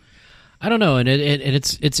know? I don't know, and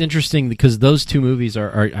it's interesting because those two movies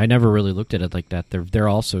are I never really looked at it like that. They're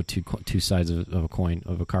also two sides of a coin,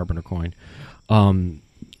 of a Carpenter coin.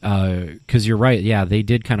 Because you're right, yeah, they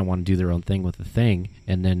did kind of want to do their own thing with the Thing,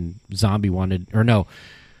 and then Zombie do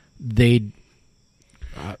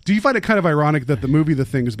you find it kind of ironic that the movie The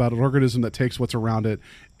Thing is about an organism that takes what's around it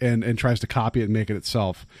and tries to copy it and make it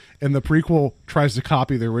itself, and the prequel tries to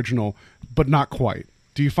copy the original, but not quite?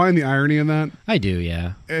 Do you find the irony in that? I do,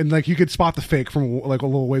 yeah. And like you could spot the fake from like a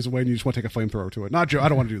little ways away, and you just want to take a flamethrower to it. Not Joe. I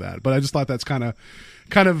don't want to do that, but I just thought that's kind of.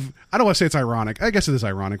 I don't want to say it's ironic. I guess it is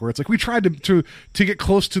ironic, where it's like we tried to get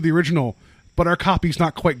close to the original, but our copy's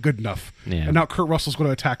not quite good enough. Yeah. And now Kurt Russell's going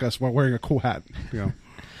to attack us while wearing a cool hat.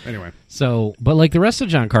 Anyway. So, but like the rest of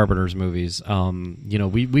John Carpenter's movies,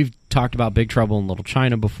 we've talked about Big Trouble in Little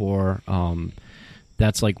China before.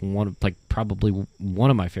 That's like probably one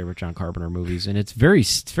of my favorite John Carpenter movies, and it's very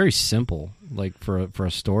simple, like for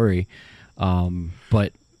a story.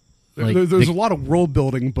 But like, there's a lot of world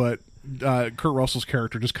building, but Kurt Russell's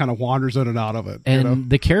character just kind of wanders in and out of it. And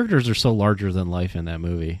the characters are so larger than life in that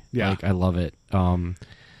movie. Yeah, like, I love it. And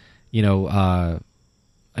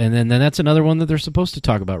then that's another one that they're supposed to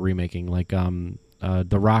talk about remaking. Like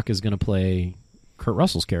The Rock is going to play Kurt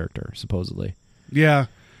Russell's character, supposedly. Yeah,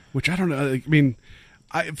 which I don't know. I mean.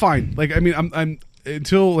 Fine. Like, I mean, I'm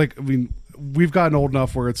until like, I mean, we've gotten old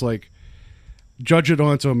enough where it's like, judge it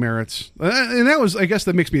on its own merits, and that was, I guess,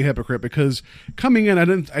 that makes me a hypocrite because coming in,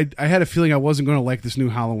 I had a feeling I wasn't going to like this new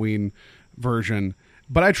Halloween version,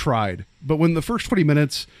 but I tried. But when the first 20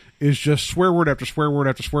 minutes is just swear word after swear word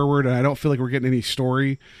after swear word, and I don't feel like we're getting any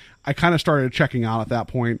story, I kind of started checking out at that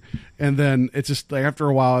point. And then it's just like after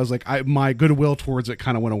a while, I was like, my goodwill towards it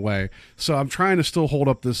kind of went away. So I'm trying to still hold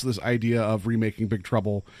up this idea of remaking Big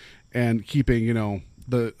Trouble and keeping,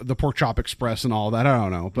 the Pork Chop Express and all that. I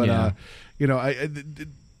don't know, but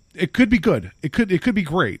it could be good. It could be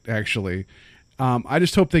great, actually. I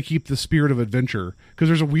just hope they keep the spirit of adventure because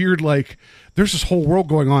there's a weird there's this whole world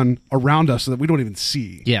going on around us that we don't even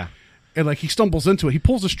see. Yeah. And he stumbles into it. He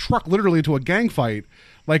pulls his truck literally into a gang fight,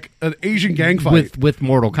 like an Asian gang fight with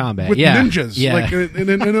Mortal Kombat, with ninjas. Yeah.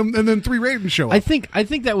 And then 3 Raidens show up. I think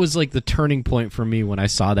that was like the turning point for me when I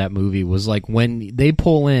saw that movie. Was like when they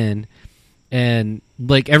pull in, and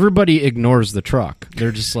like everybody ignores the truck.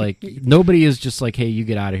 They're just like nobody is just like, hey, you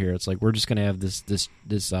get out of here. It's like we're just gonna have this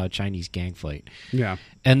Chinese gang fight. Yeah,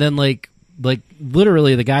 and then like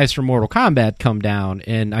literally the guys from Mortal Kombat come down,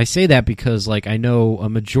 and I say that because like I know a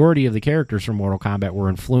majority of the characters from Mortal Kombat were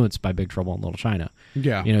influenced by Big Trouble in Little China.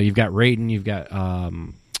 Yeah, you've got Raiden, you've got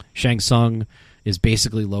Shang Tsung is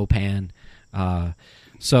basically Lo Pan.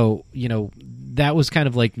 So that was kind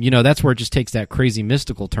of like that's where it just takes that crazy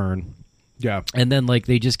mystical turn. Yeah, and then like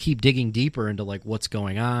they just keep digging deeper into like what's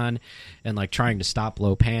going on, and like trying to stop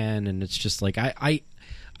Lo Pan, and it's just like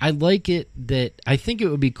I like it that I think it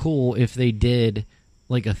would be cool if they did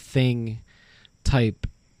like a Thing type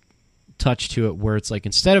touch to it where it's like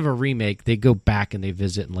instead of a remake, they go back and they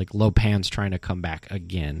visit and like Lo Pan's trying to come back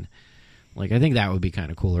again. Like I think that would be kind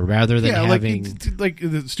of cooler rather than having like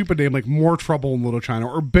the stupid name like More Trouble in Little China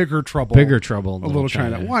or Bigger Trouble in Little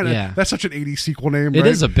China. Why? Yeah. That's such an 80s sequel name. It right?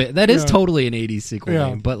 is a bit. That is totally an 80s sequel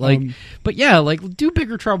name. But like, but yeah, like do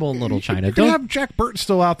Bigger Trouble in Little China. You Don't have Jack Burton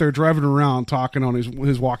still out there driving around talking on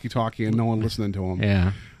his walkie-talkie and no one listening to him.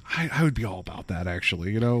 Yeah. I would be all about that,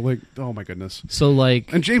 actually. You know, like, oh my goodness. So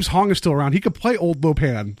like, and James Hong is still around. He could play old Lo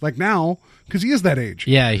Pan like now because he is that age.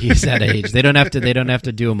 Yeah, he's that age. They don't have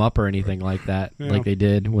to do him up or anything like that, like they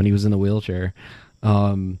did when he was in the wheelchair.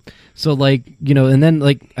 So like, you know, and then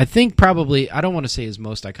like I think probably I don't want to say his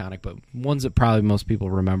most iconic, but ones that probably most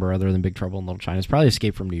people remember other than Big Trouble in Little China is probably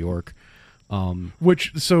Escape from New York.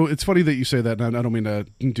 So it's funny that you say that, and I don't mean to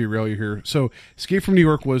derail you here. So Escape from New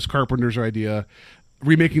York was Carpenter's idea.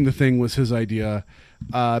 Remaking The Thing was his idea.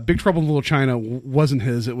 Big Trouble in Little China wasn't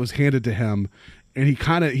his. It was handed to him, and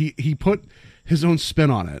he put his own spin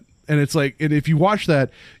on it. And it's like, and if you watch that,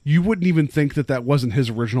 you wouldn't even think that wasn't his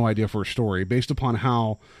original idea for a story, based upon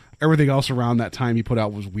how everything else around that time he put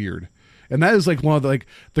out was weird. And that is like one of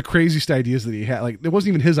the craziest ideas that he had. Like it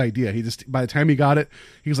wasn't even his idea. He just, by the time he got it,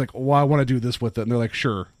 he was like, "Well, I want to do this with it." And they're like,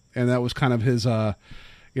 "Sure." And that was kind of his.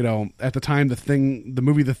 You know, at the time, the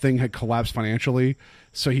movie The Thing had collapsed financially,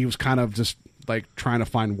 so he was kind of just like trying to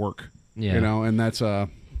find work. Yeah. You know, and that's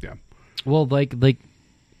Well,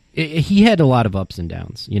 he had a lot of ups and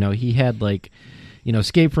downs. You know, he had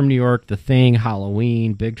Escape from New York, The Thing,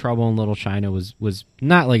 Halloween, Big Trouble in Little China was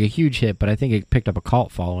not like a huge hit, but I think it picked up a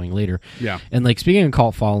cult following later. Yeah. And like speaking of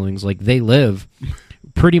cult followings, like They Live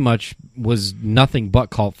pretty much was nothing but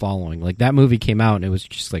cult following. Like that movie came out and it was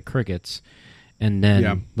just like crickets. And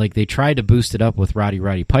then like they tried to boost it up with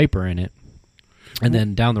Roddy Piper in it. And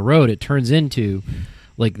then down the road it turns into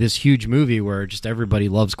like this huge movie where just everybody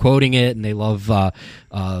loves quoting it, and they love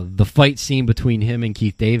the fight scene between him and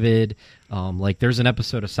Keith David. Like there's an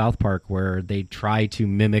episode of South Park where they try to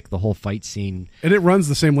mimic the whole fight scene, and it runs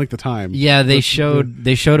the same length of time. Yeah, they showed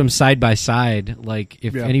them side by side. Like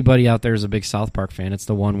if anybody out there is a big South Park fan, it's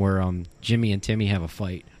the one where Jimmy and Timmy have a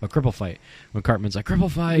cripple fight. When Cartman's like,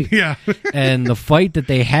 "Cripple fight," yeah, and the fight that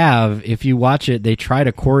they have, if you watch it, they try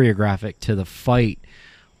to choreograph it to the fight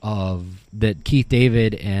that Keith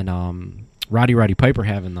David and Roddy Piper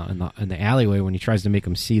have in the alleyway when he tries to make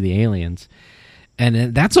them see the aliens.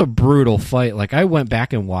 And that's a brutal fight. Like I went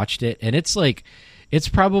back and watched it, and it's like it's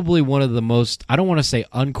probably one of the most, I don't want to say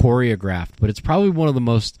unchoreographed, but it's probably one of the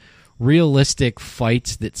most realistic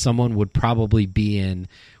fights that someone would probably be in,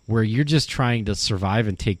 where you're just trying to survive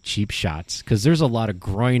and take cheap shots, because there's a lot of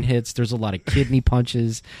groin hits, there's a lot of kidney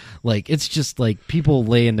punches. Like it's just like people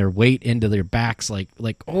laying their weight into their backs, like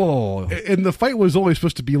oh. And the fight was only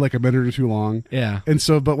supposed to be like a minute or two long. Yeah. And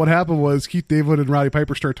so, but what happened was Keith David and Roddy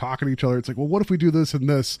Piper started talking to each other. It's like, well, what if we do this and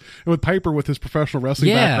this? And with Piper, with his professional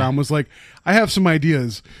wrestling background, was like, I have some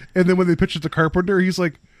ideas. And then when they pitched it to Carpenter, he's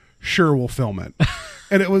like, sure, we'll film it.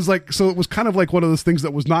 And it was like, so it was kind of like one of those things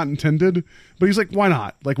that was not intended, but he's like, why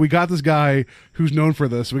not? Like, we got this guy who's known for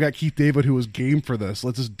this. We got Keith David who was game for this.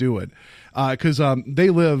 Let's just do it. Because They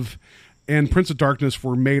Live and Prince of Darkness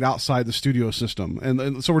were made outside the studio system.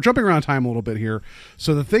 And so we're jumping around time a little bit here.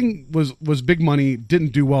 So The Thing was big money,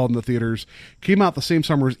 didn't do well in the theaters, came out the same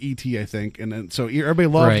summer as E.T., I think. And then, so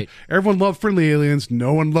everyone loved Friendly Aliens.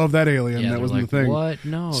 No one loved that alien. That wasn't the thing. What?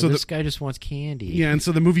 No, so this guy just wants candy. Yeah, and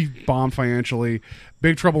so the movie bombed financially.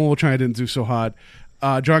 Big Trouble in Little China didn't do so hot.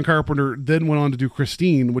 John Carpenter then went on to do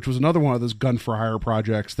Christine, which was another one of those gun for hire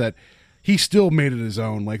projects that he still made it his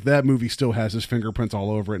own. Like that movie still has his fingerprints all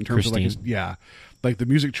over it in terms Christine. of like the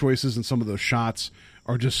music choices, and some of those shots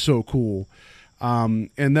are just so cool. And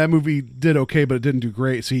that movie did okay, but it didn't do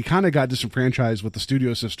great. So he kind of got disenfranchised with the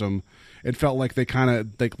studio system. It felt like they kind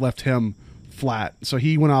of left him flat. So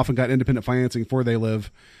he went off and got independent financing for They Live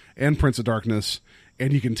and Prince of Darkness.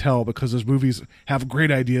 And you can tell because those movies have great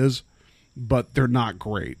ideas, but they're not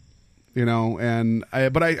great, you know. And I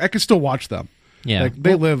can still watch them. Yeah, like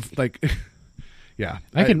They Live, like yeah.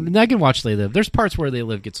 I can watch They Live. There's parts where They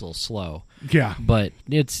Live gets a little slow. Yeah, but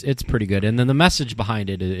it's pretty good. And then the message behind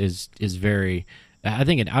it is very. I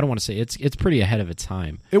think I don't want to say it's pretty ahead of its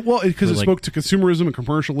time. Because it spoke to consumerism and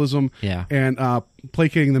commercialism. Yeah, and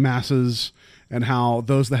placating the masses, and how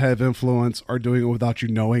those that have influence are doing it without you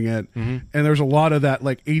knowing it. Mm-hmm. And there's a lot of that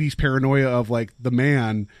like 80s paranoia of like the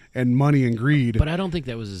man and money and greed. But I don't think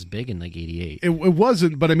that was as big in like 88. It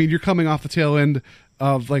wasn't, but I mean, you're coming off the tail end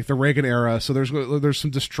of like the Reagan era, so there's some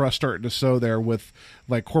distrust starting to sow there with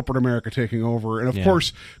like corporate America taking over. And of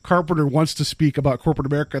course, Carpenter wants to speak about corporate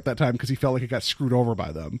America at that time because he felt like he got screwed over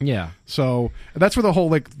by them. Yeah. So that's where the whole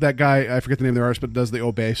like that guy, I forget the name of the artist, but does the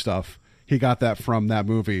Obey stuff. he got that from that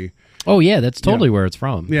movie. Oh yeah, that's totally where it's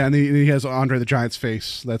from. Yeah, and he has Andre the Giant's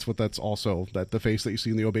face. That's also the face that you see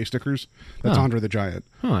in the Obey stickers. That's Andre the Giant.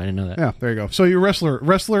 Oh, I didn't know that. Yeah, there you go. So you're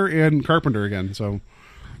wrestler and Carpenter again. So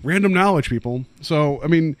random knowledge, people. So I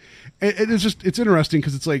mean, it's interesting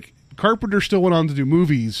because it's like Carpenter still went on to do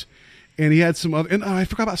movies, and he had some other. And I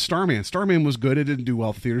forgot about Starman. Starman was good. It didn't do well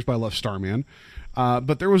at the theaters, but I love Starman.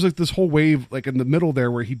 But there was like this whole wave, like in the middle there,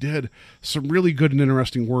 where he did some really good and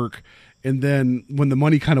interesting work. And then when the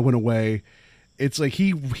money kind of went away, it's like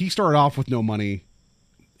he started off with no money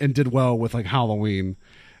and did well with like Halloween.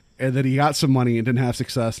 And then he got some money and didn't have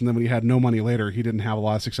success. And then when he had no money later, he didn't have a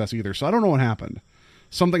lot of success either. So I don't know what happened.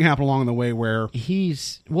 Something happened along the way where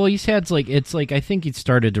he's had I think he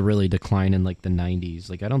started to really decline in like the 90s.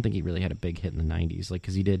 Like I don't think he really had a big hit in the 90s. Like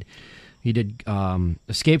because he did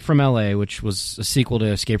Escape from LA, which was a sequel to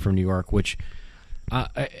Escape from New York, which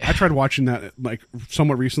I tried watching that like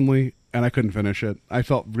somewhat recently and I couldn't finish it. I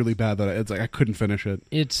felt really bad that I couldn't finish it.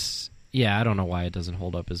 I don't know why it doesn't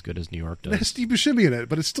hold up as good as New York does. It has Steve Buscemi in it,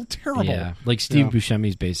 but it's still terrible. Yeah, like Steve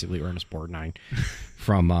Buscemi's basically Ernest Borgnine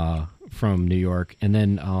from New York, and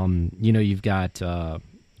then you've got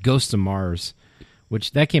Ghosts of Mars,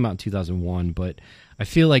 which that came out in 2001. But I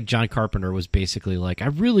feel like John Carpenter was basically like, I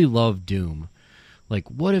really love Doom. Like,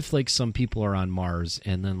 what if like some people are on Mars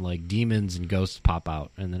and then like demons and ghosts pop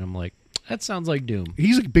out, and then I'm like, that sounds like Doom.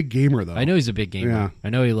 He's a big gamer, though. I know he's a big gamer. Yeah. I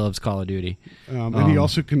know he loves Call of Duty. And he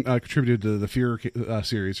also contributed to the Fear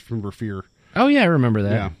series. Remember Fear? Oh yeah, I remember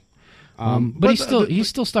that. Yeah. But he's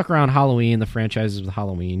still stuck around Halloween, the franchises with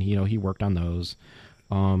Halloween. He worked on those.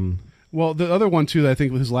 Well, the other one too that I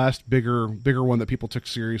think was his last bigger one that people took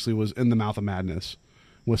seriously was In the Mouth of Madness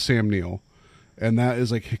with Sam Neill. And that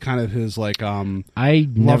is like kind of his like I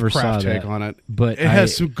never saw take that, on it, but it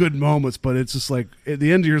has some good moments. But it's just like at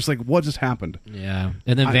the end, you're just like, what just happened? Yeah,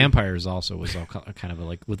 and then Vampires also was all kind of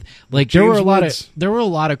like with like James there were a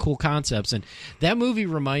lot of cool concepts, and that movie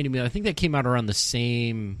reminded me. I think that came out around the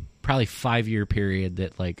same probably 5-year period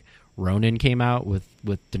that like Ronin came out with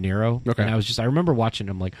De Niro. Okay, and I remember watching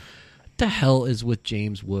him like, the hell is with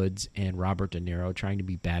James Woods and Robert De Niro trying to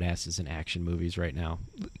be badasses in action movies right now?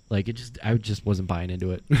 Like I just wasn't buying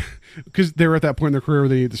into it because they were at that point in their career where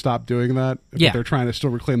they need to stop doing that. Yeah, but they're trying to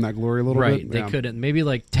still reclaim that glory a little bit. Right, they couldn't. Maybe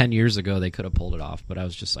like 10 years ago they could have pulled it off, but I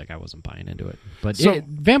was just like I wasn't buying into it. But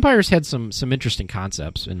Vampires had some interesting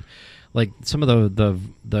concepts, and like some of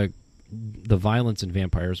the violence in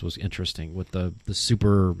Vampires was interesting with the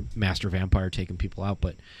super master vampire taking people out,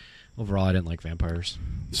 but overall, I didn't like Vampires.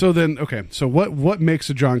 So then, okay. So what makes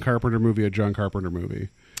a John Carpenter movie a John Carpenter movie?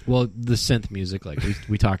 Well, the synth music, like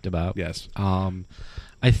we talked about. Yes.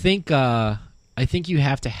 I think you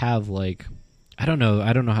have to have like I don't know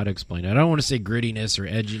how to explain it. I don't want to say grittiness or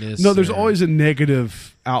edginess. No, there's always a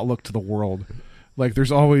negative outlook to the world. Like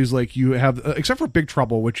there's always like you have, except for Big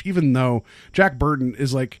Trouble, which even though Jack Burton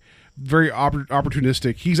is like very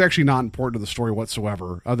opportunistic, he's actually not important to the story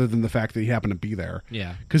whatsoever, other than the fact that he happened to be there.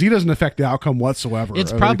 Yeah, because he doesn't affect the outcome whatsoever.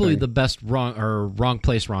 It's probably the best wrong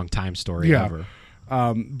place, wrong time story ever.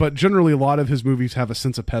 But generally, a lot of his movies have a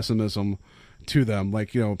sense of pessimism to them,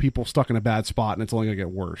 like people stuck in a bad spot and it's only going to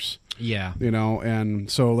get worse. Yeah, and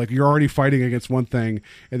so like you're already fighting against one thing,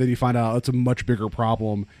 and then you find out it's a much bigger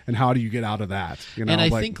problem, and how do you get out of that? And I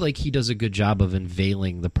think like he does a good job of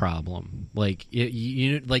unveiling the problem, like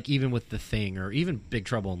like even with The Thing or even Big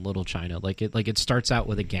Trouble in Little China, like it starts out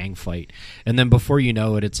with a gang fight, and then before you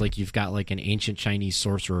know it, it's like you've got like an ancient Chinese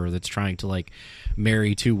sorcerer that's trying to like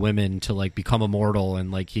marry 2 women to like become immortal,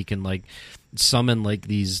 and like he can like summon like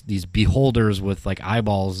these beholders with like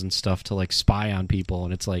eyeballs and stuff to like spy on people,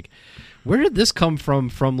 and it's like, where did this come from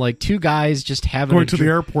like 2 guys just having going to the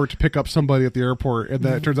airport to pick up somebody at the airport, and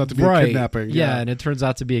that turns out to be a kidnapping. Yeah, and it turns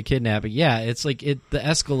out to be a kidnapping. Yeah, it's like the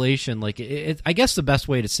escalation, like I guess the best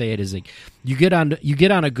way to say it is like you get on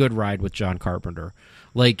a good ride with John Carpenter.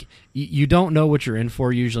 Like you don't know what you're in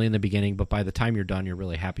for usually in the beginning, but by the time you're done, you're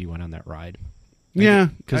really happy you went on that ride. Yeah,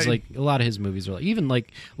 because like a lot of his movies are like, even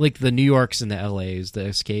like the New Yorks and the LAs, the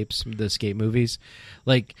escape movies,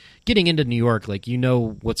 like getting into New York, like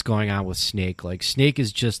what's going on with Snake. Like Snake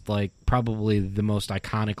is just like probably the most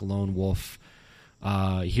iconic lone wolf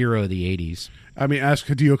hero of the 80s. I mean, ask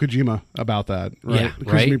Hideo Kojima about that, right? Yeah,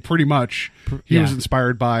 because I mean, pretty much he was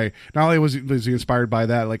inspired by, not only was he inspired by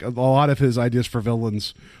that, like a lot of his ideas for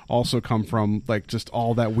villains also come from like just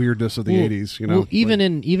all that weirdness of the 80s, Well, even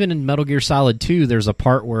in Metal Gear Solid 2, there's a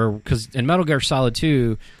part where, because in Metal Gear Solid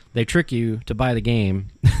 2, they trick you to buy the game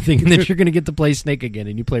thinking that you're going to get to play Snake again,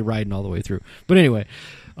 and you play Raiden all the way through. But anyway,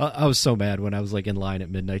 I was so mad when I was like in line at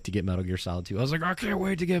midnight to get Metal Gear Solid 2. I was like, I can't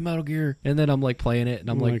wait to get Metal Gear. And then I'm like playing it, and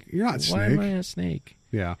I'm like, you're not why Snake. am I a Snake?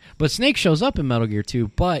 Yeah. But Snake shows up in Metal Gear 2,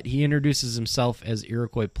 but he introduces himself as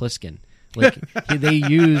Iroquois Pliskin. Like they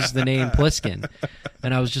use the name Pliskin,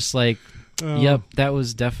 and I was just like, "Yep, that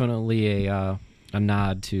was definitely a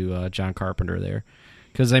nod to John Carpenter there."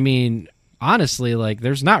 Because I mean, honestly, like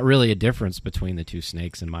there's not really a difference between the two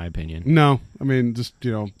Snakes, in my opinion. No, I mean, just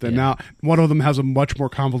now one of them has a much more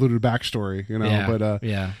convoluted backstory, Yeah. But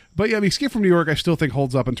yeah. But yeah, I mean, Escape from New York, I still think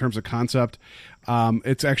holds up in terms of concept.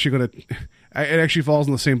 It's actually going to, it actually falls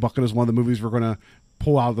in the same bucket as one of the movies we're going to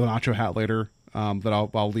pull out of the Nacho hat later. That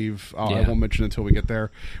I'll leave. I won't mention until we get there.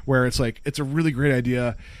 Where it's like it's a really great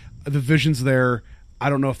idea. The vision's there. I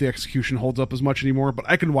don't know if the execution holds up as much anymore, but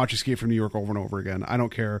I can watch Escape from New York over and over again. I don't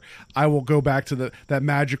care. I will go back to that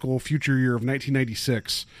magical future year of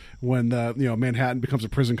 1996 when Manhattan becomes a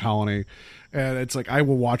prison colony, and it's like I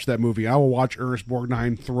will watch that movie. I will watch Ernest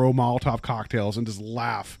Borgnine throw Molotov cocktails and just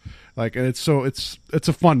laugh. Like, and it's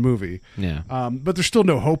a fun movie. Yeah. But there's still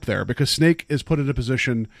no hope there because Snake is put in a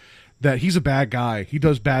position that he's a bad guy. He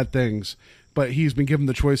does bad things, but he's been given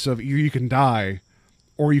the choice of you can die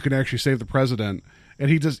or you can actually save the president. And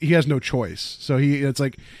he has no choice. So it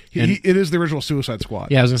is the original Suicide Squad.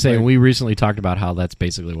 Yeah, I was going to say, we recently talked about how that's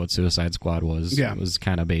basically what Suicide Squad was. Yeah. It was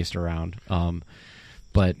kind of based around.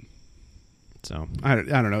 But so I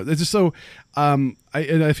don't know. It's just so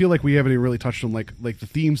I feel like we haven't even really touched on like the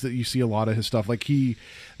themes that you see a lot of his stuff. Like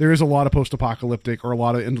there is a lot of post-apocalyptic or a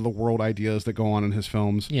lot of end of the world ideas that go on in his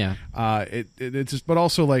films. Yeah. It's just, but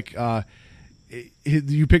also like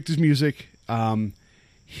you picked his music.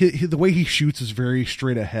 The way he shoots is very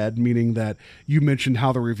straight ahead, meaning that you mentioned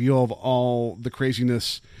how the reveal of all the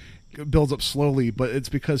craziness builds up slowly, but it's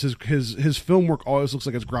because his film work always looks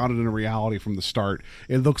like it's grounded in a reality from the start.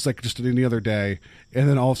 It looks like just any other day, and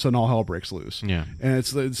then all of a sudden all hell breaks loose. Yeah, and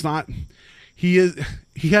it's not. He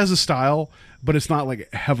has a style, but it's not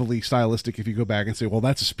like heavily stylistic. If you go back and say, well,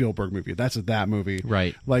 that's a Spielberg movie, that's that movie,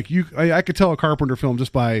 right? Like I could tell a Carpenter film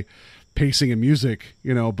just by pacing and music,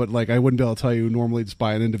 but like I wouldn't be able to tell you normally just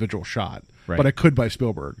by an individual shot, right. But I could by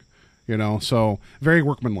Spielberg, so very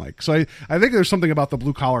workmanlike. So I think there's something about the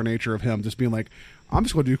blue collar nature of him just being like, I'm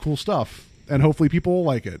just going to do cool stuff and hopefully people will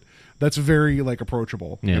like it. That's very like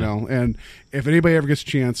approachable, and if anybody ever gets a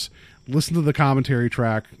chance, listen to the commentary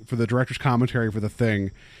track for the director's commentary for The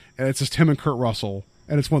Thing, and it's just him and Kurt Russell.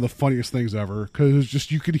 And it's one of the funniest things ever because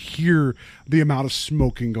just you could hear the amount of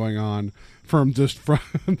smoking going on from John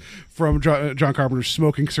Carpenter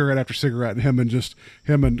smoking cigarette after cigarette, and him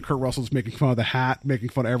and Kurt Russell just making fun of the hat, making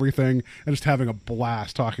fun of everything, and just having a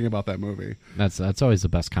blast talking about that movie. That's always the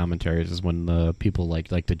best commentaries is when the people like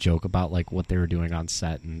to joke about like what they were doing on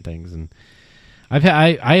set and things. And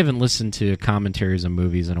I haven't listened to commentaries of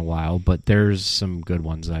movies in a while, but there's some good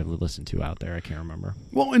ones I've listened to out there. I can't remember.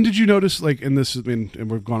 Well, and did you notice, like, in this, and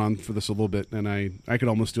we've gone on for this a little bit, and I could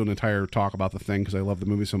almost do an entire talk about The Thing because I love the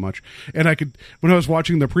movie so much. And when I was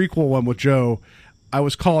watching the prequel one with Joe, I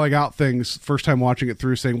was calling out things first time watching it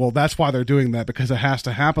through saying, well, that's why they're doing that because it has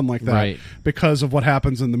to happen like that right. because of what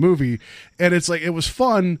happens in the movie. And it's like, it was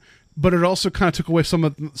fun, but it also kind of took away some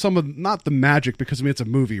of not the magic because it's a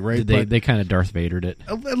movie, right? They kind of Darth Vadered it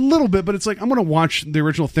a little bit, but it's like I'm going to watch the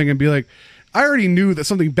original Thing and be like, I already knew that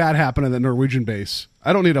something bad happened at the Norwegian base.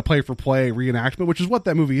 I don't need a play-for-play reenactment, which is what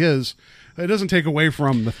that movie is. It doesn't take away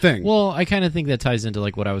from The Thing. Well, I kind of think that ties into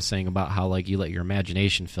like what I was saying about how like you let your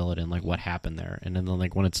imagination fill it in, like what happened there, and then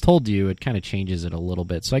like when it's told to you, it kind of changes it a little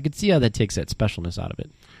bit. So I could see how that takes that specialness out of it.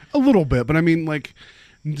 A little bit, but I mean, like,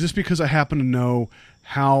 just because I happen to know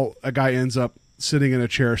how a guy ends up sitting in a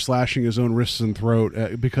chair slashing his own wrists and throat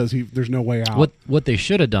because there's no way out. What they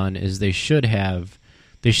should have done is they should have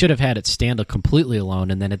had it stand completely alone,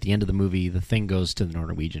 and then at the end of the movie, the Thing goes to the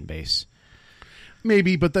Norwegian base.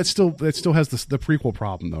 Maybe, but that still has the prequel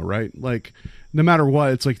problem, though, right? Like, no matter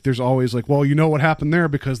what, it's like there's always like, well, you know what happened there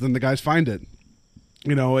because then the guys find it.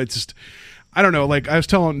 It's just, I don't know. Like I was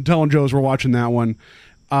telling Joe as we're watching that one,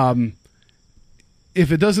 if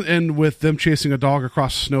it doesn't end with them chasing a dog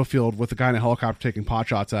across a snowfield with a guy in a helicopter taking pot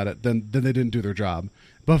shots at it, then they didn't do their job.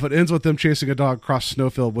 But if it ends with them chasing a dog across a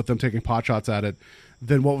snowfield with them taking pot shots at it,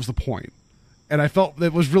 then what was the point? And I felt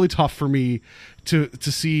it was really tough for me to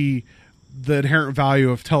see the inherent value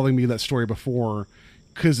of telling me that story before,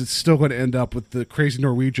 because it's still going to end up with the crazy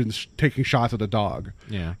Norwegians taking shots at a dog.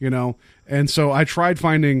 Yeah. And so I tried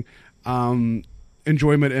finding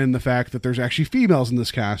enjoyment in the fact that there's actually females in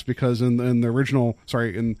this cast, because in the original,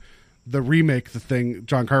 in the remake, The Thing,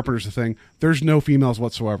 John Carpenter's The Thing, there's no females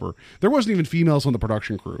whatsoever. There wasn't even females on the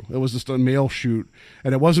production crew. It was just a male shoot,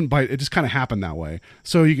 and it just kind of happened that way.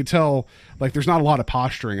 So you could tell, like, there's not a lot of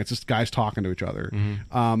posturing. It's just guys talking to each other.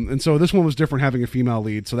 And so this one was different, having a female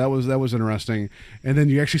lead. So that was interesting. And then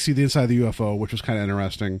you actually see the inside of the UFO, which was kind of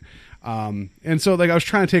interesting. And so, like, I was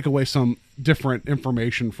trying to take away some different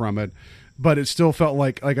information from it, but it still felt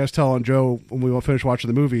like I was telling Joe when we finished watching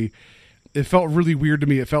the movie, it felt really weird to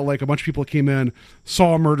me. It felt like a bunch of people came in,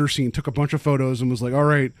 saw a murder scene, took a bunch of photos, and was like, all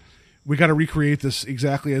right, we got to recreate this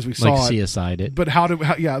exactly as we saw like it. CSI'd it. But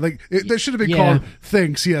that should have been called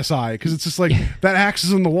Thing CSI, because it's just like that axe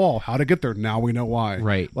is in the wall. How to get there? Now we know why.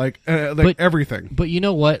 Right. Like everything. But you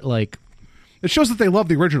know what? Like, it shows that they love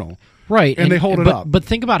the original. Right. And they hold it up. But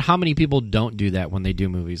think about how many people don't do that when they do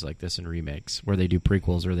movies like this and remakes, where they do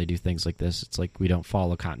prequels or they do things like this. It's like we don't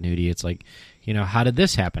follow continuity. It's like, how did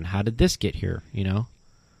this happen? How did this get here?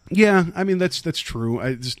 Yeah, I mean that's true.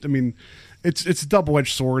 It's a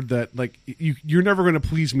double-edged sword that, like, you're never going to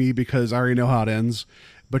please me because I already know how it ends,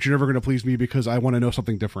 but you're never going to please me because I want to know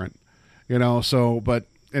something different. So, but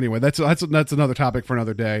anyway, that's another topic for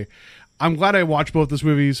another day. I'm glad I watched both those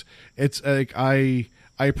movies. It's like I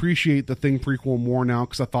appreciate the Thing prequel more now,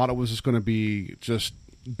 because I thought it was just going to be just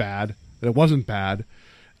bad. It wasn't bad.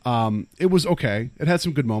 It was okay. It had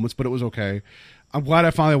some good moments, but it was okay. I'm glad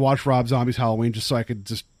I finally watched Rob Zombie's Halloween, just so I could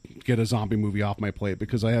just get a zombie movie off my plate,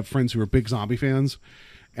 because I have friends who are big zombie fans,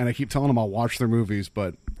 and I keep telling them I'll watch their movies,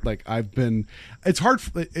 but like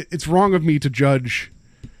it's wrong of me to judge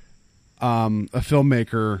a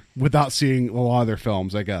filmmaker without seeing a lot of their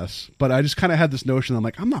films, I guess. But I just kind of had this notion, I'm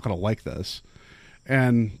like, I'm not going to like this.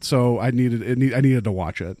 And so I needed to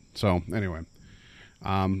watch it. So anyway,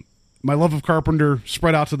 my love of Carpenter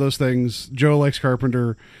spread out to those things. Joe likes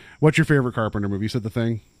Carpenter. What's your favorite Carpenter movie? You said The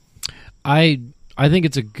Thing. I think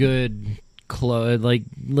it's a good like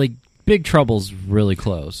Big Trouble's really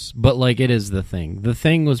close, but like it is The Thing. The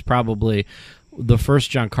Thing was probably the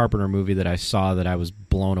first John Carpenter movie that I saw that I was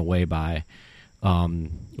blown away by.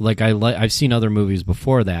 I've seen other movies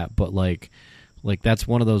before that, but like that's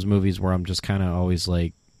one of those movies where I'm just kind of always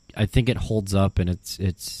like, I think it holds up, and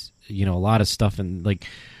it's a lot of stuff, and like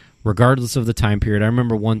regardless of the time period. I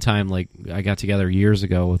remember one time, like, I got together years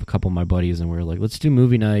ago with a couple of my buddies, and we were like, let's do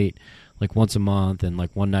movie night like once a month. And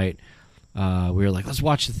like one night we were like, let's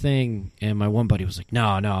watch The Thing, and my one buddy was like, no,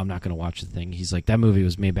 I'm not going to watch The Thing. He's like, that movie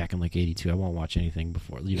was made back in like 82. I won't watch anything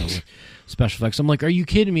before, with special effects. I'm like, are you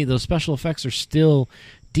kidding me? Those special effects are still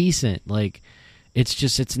decent. Like,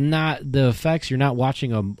 it's not the effects. You're not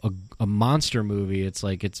watching a monster movie. It's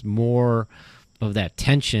like, it's more of that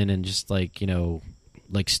tension and just like,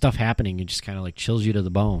 like stuff happening. It just kind of like chills you to the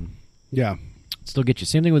bone. Yeah. Still get you.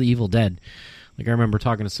 Same thing with Evil Dead. Like, I remember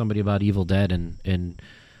talking to somebody about Evil Dead, and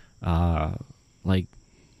like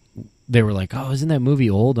they were like, oh, isn't that movie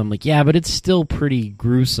old? I'm like, yeah, but it's still pretty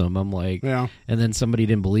gruesome. I'm like, yeah. And then somebody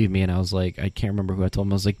didn't believe me, and I was like, I can't remember who I told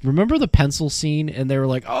them. I was like, remember the pencil scene? And they were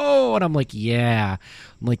like, oh, and I'm like, yeah.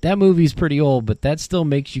 I'm like, that movie's pretty old, but that still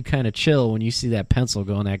makes you kind of chill when you see that pencil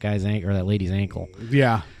go in that guy's ankle or that lady's ankle.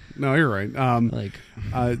 Yeah. No, you're right.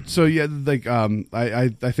 So yeah, like, I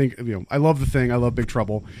think, I love The Thing. I love Big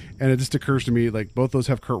Trouble, and it just occurs to me, like, both those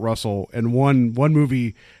have Kurt Russell, and one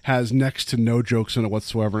movie has next to no jokes in it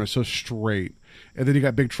whatsoever, and it's so straight. And then you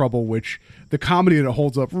got Big Trouble, which the comedy in it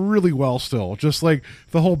holds up really well still. Just like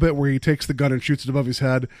the whole bit where he takes the gun and shoots it above his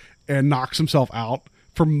head and knocks himself out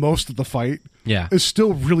for most of the fight. Yeah, is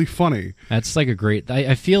still really funny. That's like a great.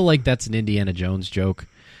 I feel like that's an Indiana Jones joke.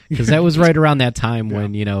 Because that was right around that time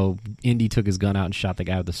when, Indy took his gun out and shot the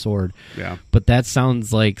guy with the sword. Yeah. But that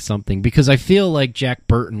sounds like something. Because I feel like Jack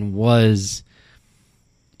Burton was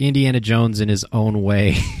Indiana Jones in his own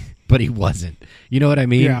way, but he wasn't. You know what I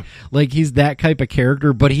mean? Yeah. Like, he's that type of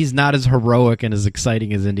character, but he's not as heroic and as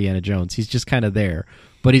exciting as Indiana Jones. He's just kind of there.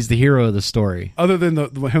 But he's the hero of the story. Other than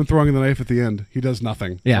him throwing the knife at the end, he does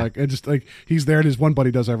nothing. Yeah, he's there, and his one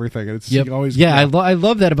buddy does everything, and it's always. Yeah, I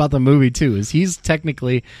love that about the movie too. Is he's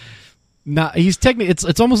technically not? He's technically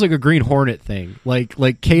it's almost like a Green Hornet thing.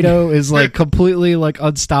 Like Kato is like completely like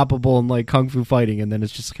unstoppable and like kung fu fighting, and then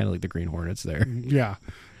it's just kind of like the Green Hornet's there. Yeah.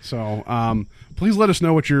 So, please let us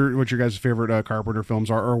know what your guys' favorite Carpenter films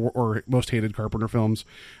are, or most hated Carpenter films.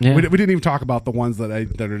 Yeah. We didn't even talk about the ones that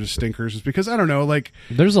are just stinkers, just because I don't know. Like,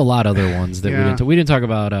 there's a lot of other ones that we didn't talk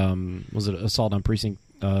about. Was it Assault on Precinct?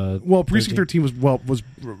 Precinct 13 was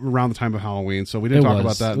around the time of Halloween, so we didn't talk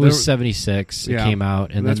about that. It was 76. It came out,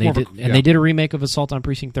 and then they did a remake of Assault on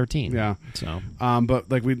Precinct 13. Yeah. So, but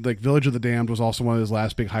like Village of the Damned was also one of his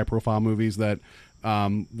last big high profile movies that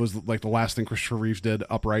was like the last thing Christopher Reeves did.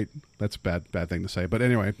 Upright. That's a bad thing to say. But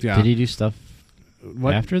anyway, yeah. Did he do stuff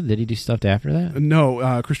What? after? Did he do stuff after that?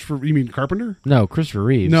 No, Christopher. You mean Carpenter? No, Christopher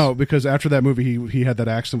Reeves. No, because after that movie, he had that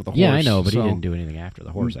accident with the horse. Yeah, I know, but so- he didn't do anything after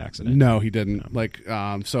the horse accident. No, he didn't. Like,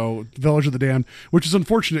 so Village of the Damned, which is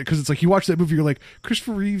unfortunate because it's like you watch that movie, you're like,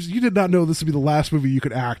 Christopher Reeves, you did not know this would be the last movie you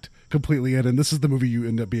could act completely in, and this is the movie you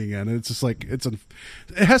end up being in. And it's just like it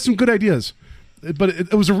has some good ideas, but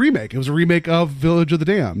it was a remake. It was a remake of Village of the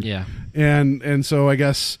Damned. Yeah, and so I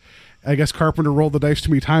guess Carpenter rolled the dice too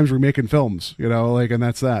many times remaking films, and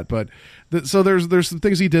that's that. But so there's some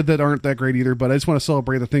things he did that aren't that great either. But I just want to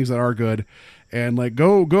celebrate the things that are good, and like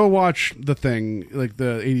go watch The Thing, like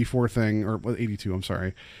the 84 thing or 82. I'm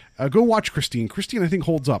sorry. Go watch Christine. Christine, I think,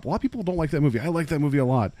 holds up. A lot of people don't like that movie. I like that movie a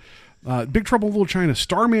lot. Big Trouble in Little China.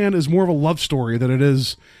 Starman is more of a love story than it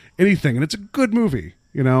is anything, and it's a good movie.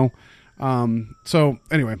 So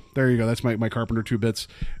anyway, there you go. That's my Carpenter 2 bits.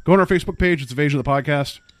 Go on our Facebook page. It's Invasion of the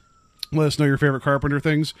Podcast. Let us know your favorite Carpenter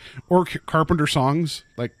things or Carpenter songs.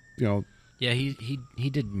 Like, yeah, he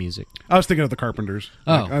did music. I was thinking of the Carpenters.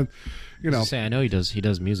 Oh, I I know he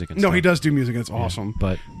does music. And no, stuff. he does do music. And it's awesome.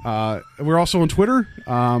 But we're also on Twitter.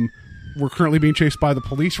 We're currently being chased by the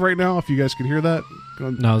police right now. If you guys can hear that,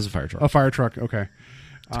 no, it was a fire truck. A fire truck. Okay.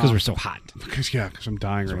 It's because we're so hot. Because I'm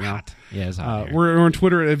dying right now. Hot. Yeah, it's hot. Here. We're on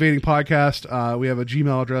Twitter at Invading Podcast. We have a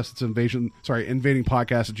Gmail address. It's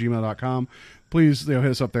invadingpodcast@gmail.com. Please, hit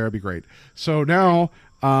us up there. It'd be great. So now,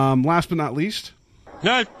 last but not least,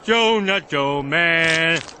 Nacho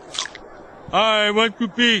Man. I want to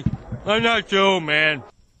be a Nacho Man.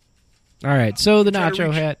 All right, so the Try to nacho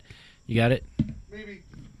reach. hat, you got it? maybe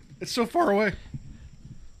it's so far away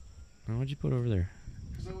Oh, what'd you put over there?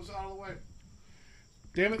 because it was out of the way.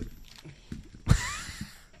 Damn it!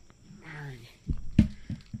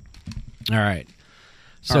 All right.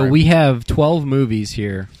 So All right. we have 12 movies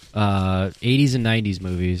here, 80s and 90s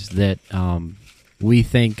movies that we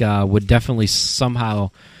think would definitely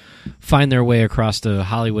somehow find their way across the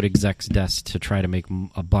Hollywood exec's desk to try to make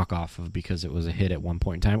a buck off of because it was a hit at one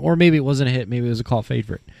point in time. Or maybe it wasn't a hit, maybe it was a cult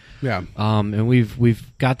favorite. Yeah. And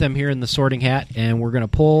we've got them here in the sorting hat, and we're going to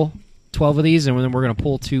pull 12 of these, and then we're going to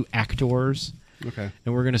pull 2 actors. Okay.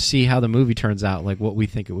 And we're going to see how the movie turns out, like what we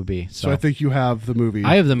think it would be. So I think you have the movie.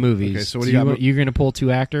 I have the movies. Okay, so what do you got? You're going to pull 2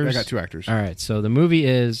 actors? I got 2 actors. All right, so the movie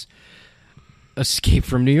is Escape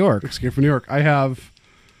from New York. Escape from New York. I have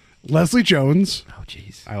Leslie Jones. Oh,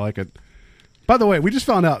 jeez. I like it. By the way, we just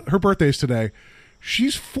found out her birthday's today.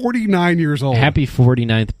 She's 49 years old. Happy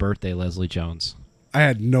 49th birthday, Leslie Jones. I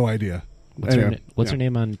had no idea. What's Anyway, her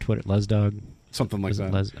name on Twitter? Lesdog? Something like Is it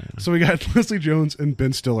that. So we got Leslie Jones and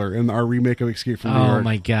Ben Stiller in our remake of Escape from New York. Oh,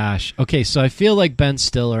 my gosh. Okay, so I feel like Ben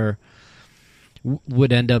Stiller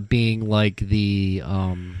would end up being like the...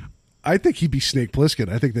 I think he'd be Snake Plissken.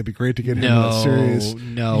 I think that'd be great to get him in that series.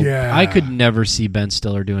 No. Yeah. I could never see Ben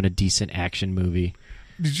Stiller doing a decent action movie.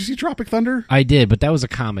 Did you see Tropic Thunder? I did, but that was a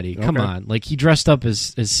comedy. Come Okay. on. Like, he dressed up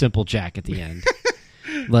as Simple Jack at the end.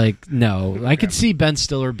 Like, no. I could see Ben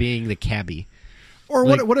Stiller being the cabbie. Or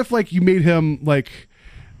Like- what if like you made him like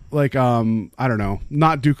I don't know,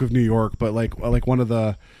 not Duke of New York, but like one of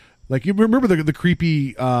the, like, you remember the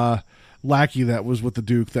creepy lackey that was with the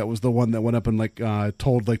Duke, that was the one that went up and like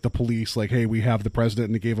told like the police like, hey, we have the president,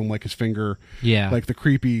 and he gave him like his finger. Yeah. Like the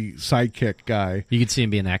creepy sidekick guy. You could see him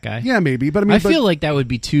being that guy. Yeah, maybe. But I mean, I feel like that would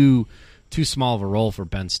be too small of a role for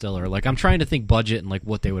Ben Stiller. Like, I'm trying to think budget and like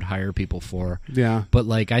what they would hire people for. Yeah. But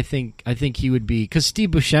like, I think he would be, because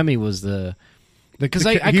Steve Buscemi was the. Because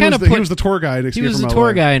I he kind of was put he was the tour guide. he was the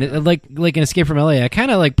tour guy, and like in Escape from LA, I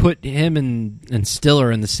kind of like put him and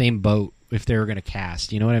Stiller in the same boat if they were going to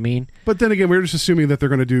cast. You know what I mean? But then again, we're just assuming that they're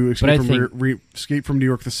going to do But I Escape from New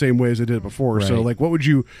York the same way as they did it before. So Right. like, what would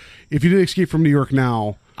you, if you did Escape from New York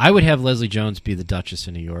now? I would have Leslie Jones be the Duchess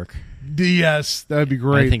of New York. Yes, that would be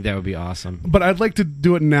great. I think that would be awesome. But I'd like to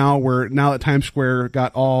do it now that Times Square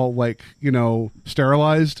got all like,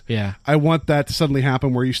 sterilized. Yeah. I want that to suddenly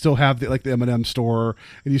happen where you still have the M&M store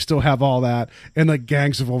and you still have all that, and like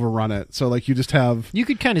gangs have overrun it. So like you just have, You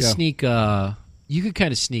could kind of Yeah. sneak. You could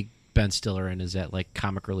kind of sneak Ben Stiller in as that like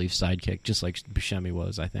comic relief sidekick, just like Buscemi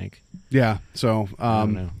was. I think. yeah. So I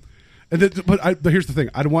don't know. and then, but here's the thing: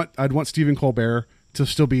 I'd want Stephen Colbert to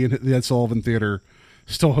still be in the Ed Sullivan Theater,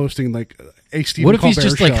 still hosting like a Stephen What if Colbert he's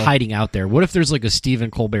just show. like hiding out there? What if there's like a Stephen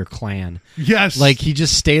Colbert clan? Yes, Like he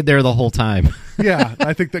just stayed there the whole time. yeah,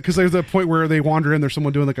 I think that because there's a point where they wander in, there's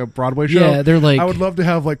someone doing like a Broadway show. Yeah, they're like- I would love to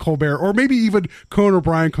have like Colbert, or maybe even Conan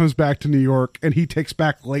O'Brien comes back to New York and he takes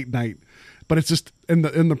back late night. but it's just in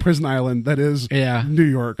the prison island that is New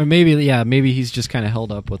York. Or maybe he's just kind of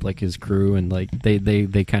held up with like his crew, and like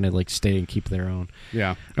they kind of like stay and keep their own.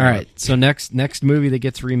 Yeah. All right. So next movie that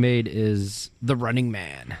gets remade is The Running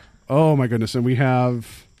Man. Oh my goodness, and we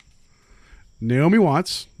have Naomi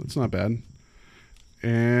Watts. That's not bad.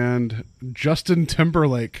 And Justin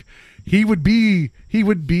Timberlake. He would be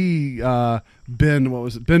Ben. What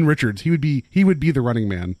was it? Ben Richards. He would be the Running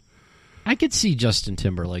Man. I could see Justin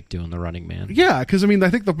Timberlake doing the Running Man. Yeah, because I mean,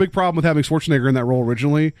 I think the big problem with having Schwarzenegger in that role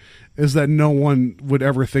originally is that no one would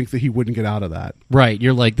ever think that he wouldn't get out of that. Right.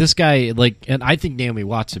 You're like this guy. Like, and I think Naomi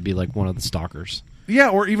Watts would be like one of the stalkers. Yeah,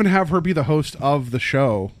 or even have her be the host of the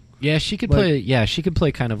show. Yeah, she could play. Yeah, she could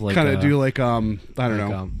play kind of like do like I don't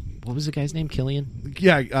know. What was the guy's name? Killian?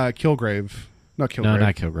 Yeah, Kilgrave. Not Kilgrave. No,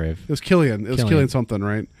 not Kilgrave. It was Killian. It was Killian something,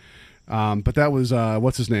 right? But that was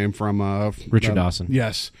what's his name from Richard Dawson.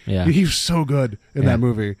 Yes, yeah, he was so good in that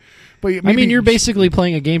movie. But I mean, you're basically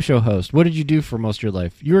playing a game show host. What did you do for most of your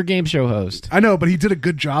life? You were a game show host. I know, but he did a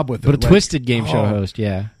good job with it. But a twisted game show host,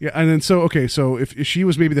 yeah. Yeah, and then so if she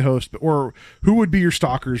was maybe the host, or who would be your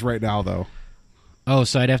stalkers right now, though? Oh,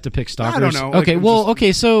 so I'd have to pick stalkers? I don't know.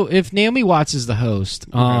 Okay, so if Naomi Watts is the host,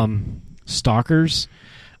 stalkers,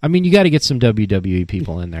 I mean, you got to get some WWE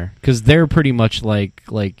people in there because they're pretty much like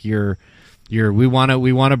we want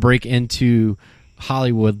to break into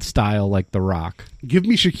Hollywood style like The Rock. Give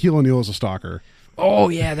me Shaquille O'Neal as a stalker. Oh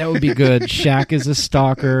yeah, that would be good. Shaq is a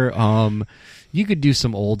stalker. You could do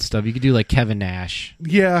some old stuff. You could do like Kevin Nash.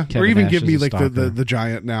 Yeah, Kevin or even Nash give me like the the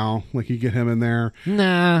Giant now. Like you get him in there.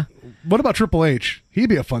 Nah. What about Triple H? He'd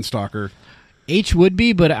be a fun stalker. H would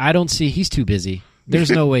be, but I don't see. He's too busy. There's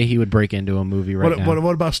no way he would break into a movie now.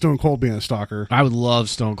 What about Stone Cold being a stalker? I would love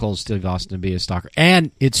Stone Cold Steve Austin to be a stalker,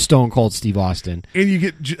 and it's Stone Cold Steve Austin. And you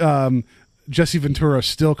get Jesse Ventura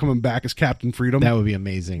still coming back as Captain Freedom. That would be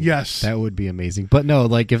amazing. Yes, that would be amazing. But no,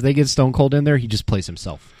 like if they get Stone Cold in there, he just plays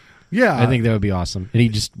himself. Yeah, I think that would be awesome. And he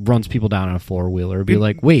just runs people down on a four-wheeler. Be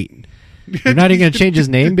like, wait, you're not even going to change his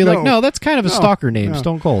name? Be like, no, that's kind of a stalker name,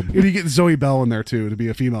 Stone Cold. And you get Zoe Bell in there, too, to be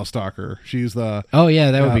a female stalker. She's the... Oh,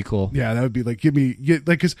 yeah, that would be cool. Yeah, that would be like,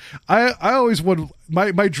 because I always would...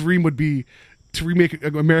 My dream would be to remake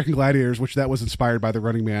American Gladiators, which that was inspired by The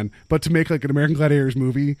Running Man, but to make like an American Gladiators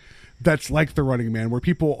movie that's like The Running Man, where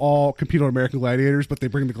people all compete on American Gladiators, but they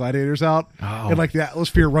bring the gladiators out, and like the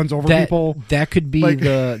atmosphere runs over people. That could be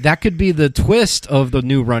the twist of the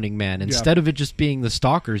new Running Man. Instead of it just being the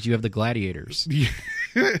stalkers, you have the gladiators.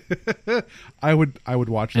 I would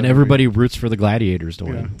watch that. And everybody roots for the gladiators to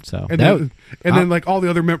win. So then like all the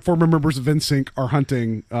other former members of NSYNC are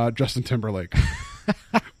hunting Justin Timberlake.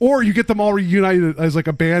 Or you get them all reunited as like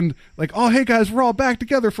a band, like, oh, hey guys, we're all back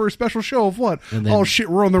together for a special show of what? Then, oh shit,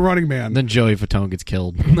 we're on The Running Man. Then Joey Fatone gets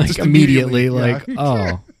killed like immediately. Like,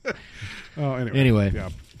 oh. Anyway. Yeah.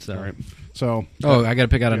 So. All right. So I got to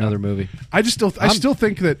pick out another movie. I still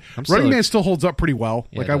think that Running Man still holds up pretty well.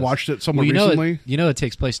 Yeah, like I watched it somewhat recently. It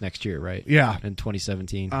takes place next year, right? Yeah, in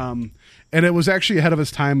 2017. And it was actually ahead of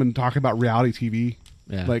its time in talking about reality TV.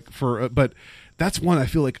 Yeah. But that's one I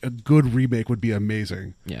feel like a good remake would be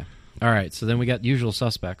amazing. Yeah. All right. So then we got Usual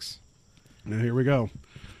Suspects. Now here we go.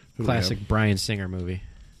 Classic Bryan Singer movie.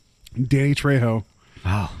 Danny Trejo.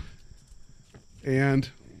 Oh. And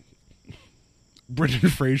Brendan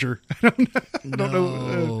Fraser. I don't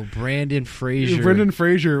know. Brandon Fraser. Brendan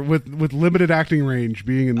Fraser with limited acting range,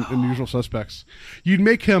 being in Usual Suspects. You'd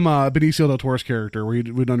make him Benicio del Toro's character, where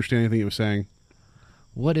you wouldn't understand anything he was saying.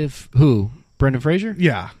 What if who? Brendan Fraser?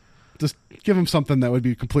 Yeah, just give him something that would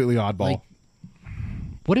be completely oddball. Like,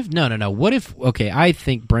 what if no? What if? Okay, I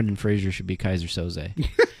think Brendan Fraser should be Kaiser Soze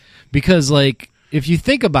because like. If you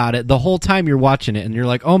think about it, the whole time you're watching it and you're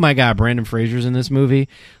like, oh my God, Brendan Fraser's in this movie.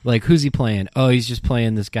 Like, who's he playing? Oh, he's just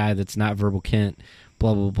playing this guy that's not Verbal Kint,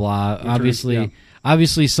 blah, blah, blah.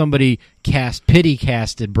 Obviously somebody pity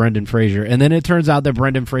casted Brendan Fraser. And then it turns out that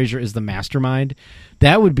Brendan Fraser is the mastermind.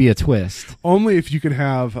 That would be a twist. Only if you could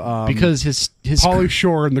have because his Pauly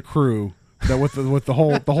Shore and the crew. That with the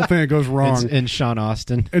whole thing that goes wrong. And Sean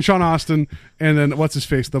Astin. And then what's his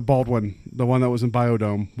face? The bald one. The one that was in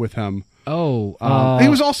Biodome with him. Oh, he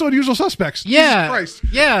was also in Usual Suspects. Yeah, Jesus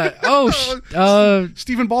Christ. Yeah. Oh,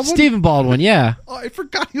 Stephen Baldwin. Stephen Baldwin. Yeah. Oh, I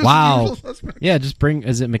forgot he was in Usual Suspects. Yeah, just bring.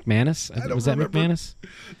 Is it McManus? Was that remember. McManus?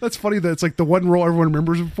 That's funny. That it's like the one role everyone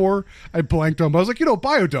remembers him for. I blanked on. I was like,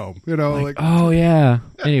 Biodome. Like oh yeah.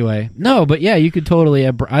 Anyway, no, but yeah, you could totally.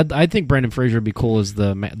 I think Brendan Fraser would be cool as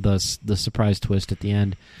the surprise twist at the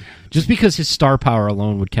end, just because his star power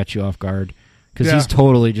alone would catch you off guard, because he's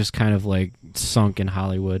totally just kind of like sunk in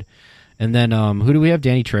Hollywood. And then who do we have?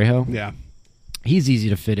 Danny Trejo. Yeah. he's easy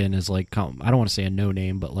to fit in as like I don't want to say a no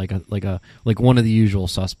name, but like one of the usual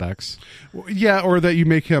suspects. Yeah, or that you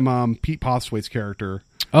make him Pete Postlethwaite's character.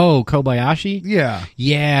 Oh, Kobayashi? Yeah.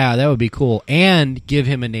 Yeah, that would be cool. And give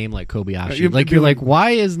him a name like Kobayashi. You're like,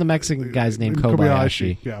 why is the Mexican guy's name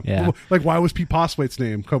Kobayashi? Yeah. Like, why was Pete Postlethwaite's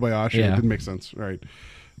name Kobayashi? Yeah. It didn't make sense, right?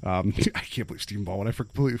 I can't believe Stephen Baldwin. I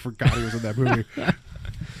completely forgot he was in that movie.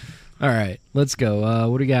 All right, let's go.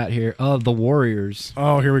 What do we got here? Oh, The Warriors.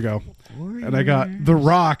 Oh, here we go. Warriors. And I got The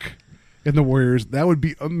Rock in The Warriors. That would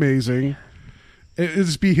be amazing. It'd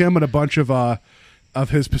just be him and a bunch of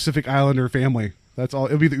his Pacific Islander family. That's all.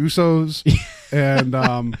 It would be the Usos and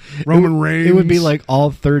Roman Reigns. It would be like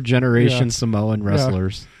all third-generation Samoan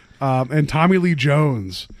wrestlers. Yeah. And Tommy Lee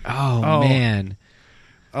Jones. Oh, man.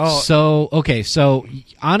 So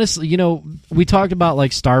honestly, we talked about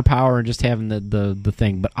like star power and just having the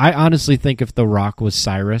thing, but I honestly think if The Rock was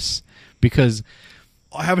Cyrus, because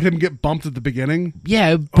having him get bumped at the beginning,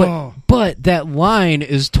 but that line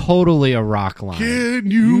is totally a Rock line.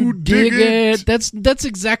 Can you dig it? That's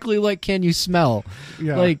exactly like Can You Smell?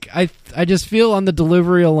 Yeah. Like I just feel on the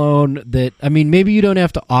delivery alone that, I mean, maybe you don't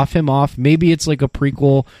have to off him off. Maybe it's like a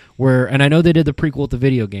prequel where, and I know they did the prequel with the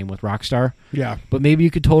video game with Rockstar. Yeah. But maybe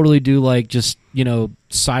you could totally do like just,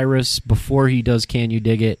 Cyrus before he does Can You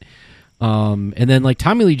Dig It? And then like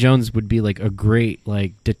Tommy Lee Jones would be like a great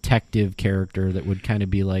like detective character that would kind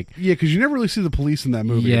of be like, yeah, because you never really see the police in that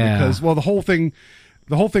movie. Yeah. Because the whole thing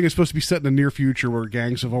is supposed to be set in the near future where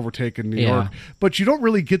gangs have overtaken New York, but you don't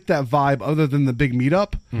really get that vibe other than the big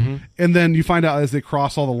meetup. Mm-hmm. And then you find out as they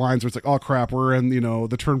cross all the lines where it's like, oh crap, we're in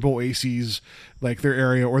the Turnbull ACs, like their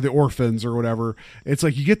area, or the orphans or whatever. It's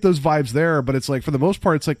like you get those vibes there, but it's like for the most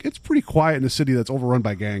part, it's like it's pretty quiet in a city that's overrun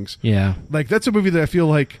by gangs. Yeah, like that's a movie that I feel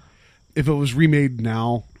like, if it was remade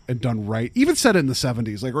now and done right, even set it in the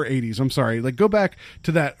 70s, like, or 80s, I'm sorry, like go back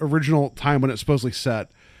to that original time when it's supposedly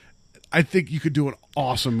set, I think you could do an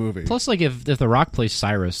awesome movie. Plus, like if The Rock plays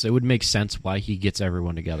Cyrus, it would make sense why he gets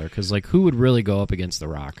everyone together, because like who would really go up against The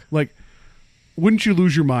Rock? Like, wouldn't you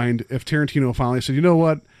lose your mind if Tarantino finally said, you know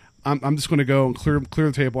what, I'm just going to go and clear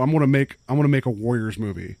the table. I'm going to make a Warriors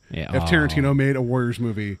movie. Yeah. If Tarantino made a Warriors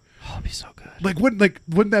movie. Oh, it'd be so good.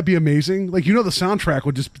 Wouldn't that be amazing? Like, the soundtrack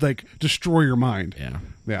would just like destroy your mind. Yeah.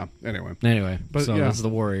 Yeah. Anyway, but so that's The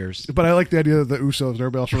Warriors. But I like the idea of the Usos and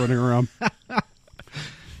everybody else running around.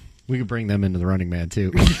 We could bring them into The Running Man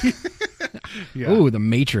too. Yeah. Ooh, The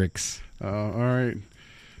Matrix. All right.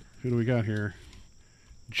 Who do we got here?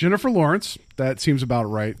 Jennifer Lawrence. That seems about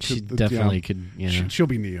right. She definitely could. Yeah. She'll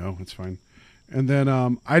be Neo. It's fine. And then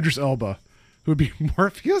Idris Elba, who would be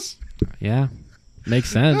Morpheus. Yeah.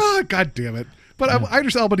 Makes sense. Oh, God damn it! But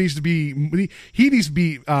Idris Elba needs to be. He needs to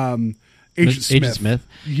be Agent Smith.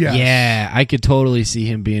 Yes. Yeah, I could totally see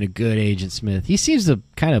him being a good Agent Smith. He seems to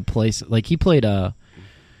kind of play like he played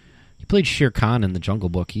Shere Khan in the Jungle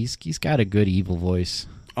Book. He's got a good evil voice.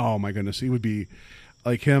 Oh my goodness, he would be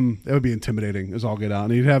like him. That would be intimidating as all get out.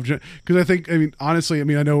 And he'd have, because I think, honestly,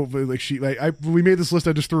 I know like we made this list.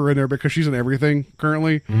 I just threw her in there because she's in everything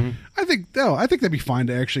currently. Mm-hmm. I think that'd be fine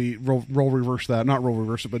to actually role reverse that, not role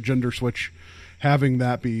reverse it, but gender switch, having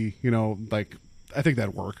that be, like, I think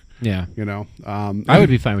that'd work. Yeah. I would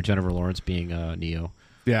be fine with Jennifer Lawrence being Neo.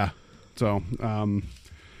 Yeah. So,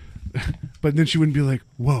 but then she wouldn't be like,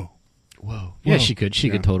 whoa. Yeah, she could.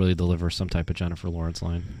 She could totally deliver some type of Jennifer Lawrence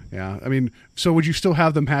line. Yeah, so would you still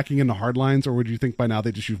have them hacking into hard lines, or would you think by now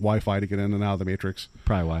they just use Wi-Fi to get in and out of the Matrix?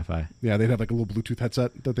 Probably Wi-Fi. Yeah, they'd have like a little Bluetooth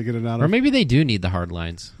headset that they get in and out of. Or maybe they do need the hard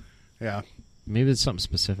lines. Yeah. Maybe there's something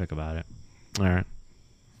specific about it. All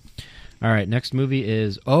right. Next movie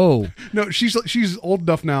is no. She's old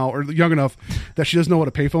enough now, or young enough, that she doesn't know what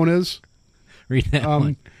a payphone is. Read that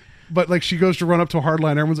one. But like she goes to run up to a hard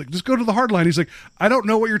line, everyone's like, just go to the hard line. He's like, I don't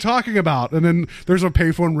know what you're talking about. And then there's a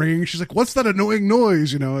payphone ringing. She's like, what's that annoying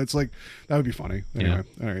noise? It's like, that would be funny. Anyway,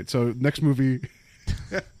 All right. So next movie,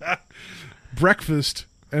 Breakfast,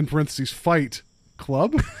 in parentheses, Fight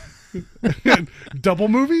Club. Double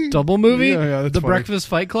movie? Yeah, the funny. Breakfast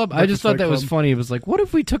Fight Club? I just thought that was funny. It was like, what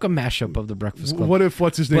if we took a mashup of the Breakfast Club? What if,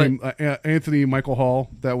 what's his name? Anthony Michael Hall,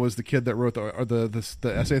 that was the kid that wrote the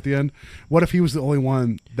essay at the end. What if he was the only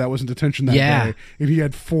one that was in detention that day, and he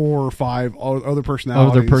had 4 or 5 other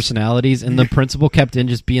personalities? And the principal kept in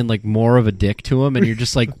just being like more of a dick to him, and you're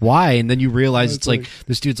just like, why? And then you realize it's like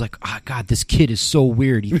this dude's like, oh God, this kid is so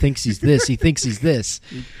weird. He thinks he's this. He thinks he's this.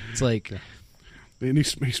 It's like... And he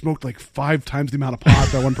smoked like 5 times the amount of pot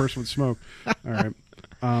that one person would smoke. All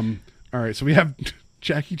right. So we have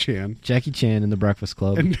Jackie Chan in The Breakfast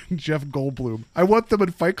Club. and Jeff Goldblum. I want them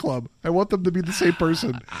in Fight Club. I want them to be the same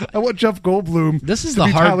person. I want Jeff Goldblum. This is to the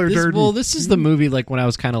be hard. Tyler Durden. Well, this is the movie like when I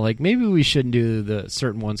was kind of like maybe we shouldn't do the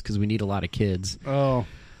certain ones because we need a lot of kids. Oh,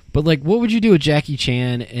 but like, what would you do with Jackie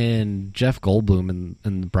Chan and Jeff Goldblum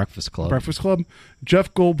in The Breakfast Club? Breakfast Club.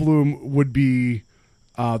 Jeff Goldblum would be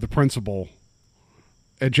the principal,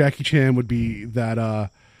 and Jackie Chan would be that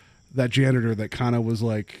janitor that kind of was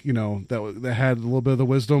like, that had a little bit of the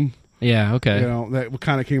wisdom. Yeah, okay. That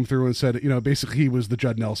kind of came through and said, basically he was the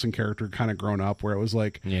Judd Nelson character kind of grown up, where it was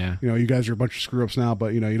like, yeah, you guys are a bunch of screw ups now,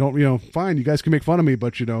 but you don't, fine, you guys can make fun of me,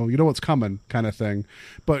 but you know what's coming, kind of thing.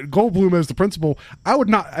 But Goldblum as the principal,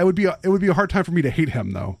 it would be a hard time for me to hate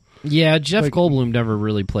him though. Yeah, Jeff Goldblum never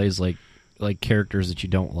really plays like characters that you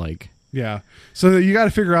don't like. Yeah, so you got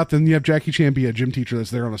to figure out. Then you have Jackie Chan be a gym teacher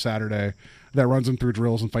that's there on a Saturday that runs him through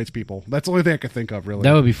drills and fights people. That's the only thing I could think of, really.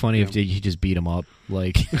 That would be funny if he just beat him up,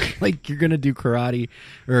 like like you're gonna do karate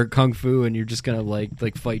or kung fu, and you're just gonna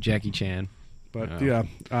like fight Jackie Chan. But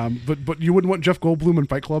but you wouldn't want Jeff Goldblum in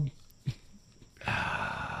Fight Club.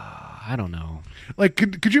 I don't know. Like,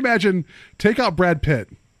 could you imagine? Take out Brad Pitt,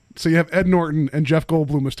 so you have Ed Norton and Jeff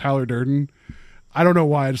Goldblum as Tyler Durden. I don't know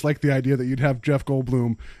why. I just like the idea that you'd have Jeff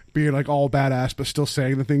Goldblum being like all badass, but still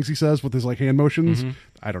saying the things he says with his like hand motions. Mm-hmm.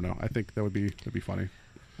 I don't know. I think that'd be funny.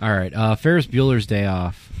 All right, Ferris Bueller's Day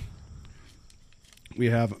Off. We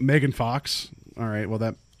have Megan Fox. All right,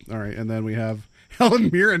 and then we have Helen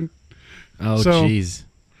Mirren. Oh, jeez.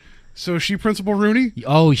 So is she Principal Rooney?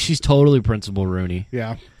 Oh, she's totally Principal Rooney.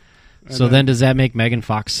 Yeah. So then does that make Megan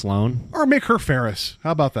Fox Sloane? Or make her Ferris? How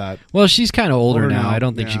about that? Well, she's kind of older now. I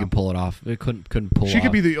don't think she could pull it off. It couldn't pull. She off.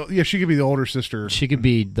 could be she could be the older sister. She could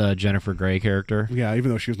be the Jennifer Grey character. Yeah, even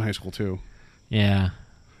though she was in high school too. Yeah,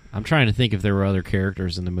 I'm trying to think if there were other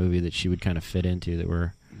characters in the movie that she would kind of fit into that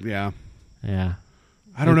were. Yeah.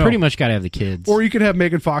 I don't know. Pretty much got to have the kids. Or you could have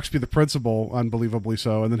Megan Fox be the principal, unbelievably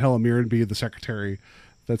so, and then Helen Mirren be the secretary.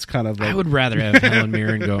 That's kind of like... I would rather have Helen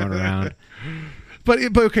Mirren going around. But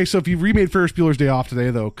okay, so if you remade Ferris Bueller's Day Off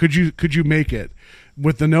today, though, could you make it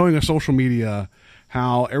with the knowing of social media,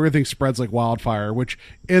 how everything spreads like wildfire? Which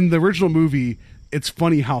in the original movie, it's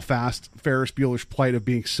funny how fast Ferris Bueller's plight of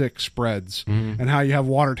being sick spreads, and how you have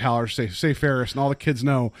water towers say Ferris, and all the kids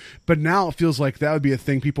know. But now it feels like that would be a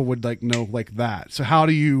thing people would like know like that. So how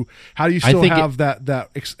do you still have that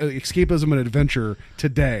escapism and adventure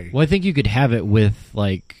today? Well, I think you could have it with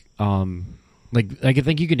I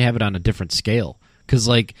think you could have it on a different scale. Because,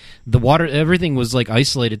 like, the water, everything was, like,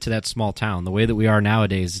 isolated to that small town. The way that we are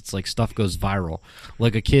nowadays, it's like stuff goes viral.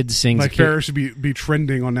 Like, a kid sings... Like, Ferris would be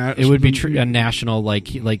trending on that. It would be a national, like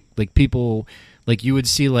people... Like, you would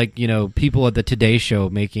see, like, people at the Today Show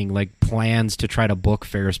making, like, plans to try to book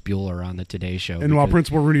Ferris Bueller on the Today Show. And while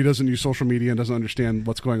Principal Rooney doesn't use social media and doesn't understand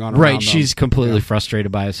what's going on around right, she's completely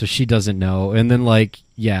frustrated by it, so she doesn't know. And then,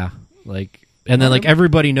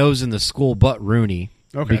 everybody knows in the school but Rooney.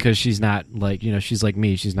 Okay. Because she's not she's like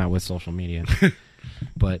me. She's not with social media.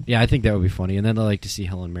 But yeah, I think that would be funny. And then I like to see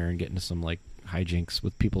Helen Mirren get into some like hijinks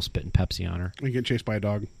with people spitting Pepsi on her and getting chased by a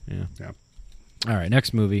dog. Yeah. All right,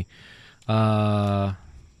 next movie, Revenge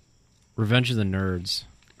of the Nerds.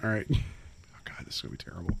 All right. Oh God, this is gonna be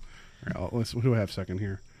terrible. All right, who do I have second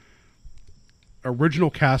here? Original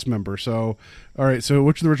cast member. So, all right. So,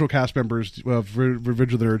 which of the original cast members of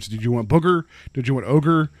Revenge of the Nerds did you want? Booger? Did you want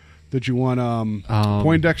Ogre? Did you want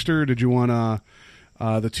Poindexter? Did you want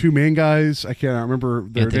the two main guys? I can't remember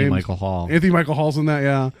their names. Anthony Michael Hall. Anthony Michael Hall's in that,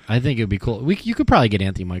 yeah. I think it would be cool. You could probably get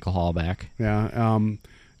Anthony Michael Hall back. Yeah.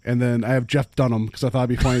 And then I have Jeff Dunham because I thought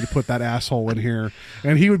it'd be funny to put that asshole in here.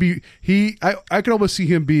 And he would be I could almost see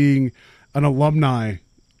him being an alumni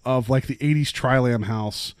of like the 80s Tri-Lam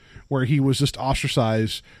House, where he was just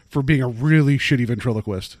ostracized for being a really shitty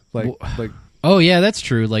ventriloquist. Oh yeah, that's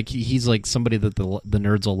true. Like he's like somebody that the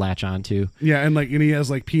nerds will latch onto. Yeah, and he has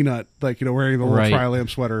like Peanut, wearing the little Tri-Lam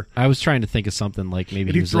sweater. I was trying to think of something like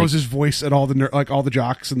maybe and he throws his voice at all the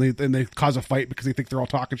jocks, and they cause a fight because they think they're all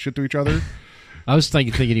talking shit to each other. I was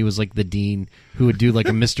thinking he was like the dean who would do like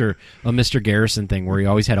a Mr. Garrison thing where he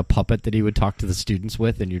always had a puppet that he would talk to the students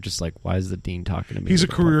with, and you're just like, why is the dean talking to me? He's a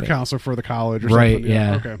career counselor for the college, or right? Something.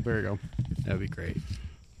 Yeah. Okay, there you go. That'd be great.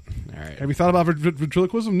 All right. Have you thought about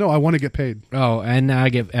ventriloquism? No, I want to get paid. Oh, and now I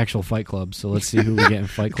get actual Fight Club, so let's see who we get in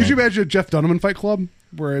Fight Club. Could you imagine Jeff Dunham in Fight Club,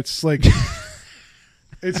 where it's like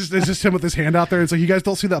it's just him with his hand out there? It's like, you guys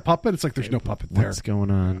don't see that puppet? It's like there's no puppet there. What's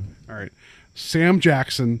going on? All right, Sam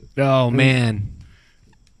Jackson. Oh man,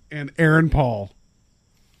 and Aaron Paul.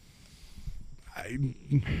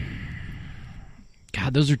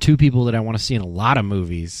 God, those are two people that I want to see in a lot of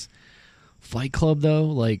movies. Fight Club, though,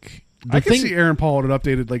 like. I could see Aaron Paul had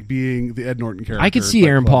updated like being the Ed Norton character. I could see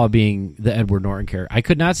Aaron Paul being the Edward Norton character. I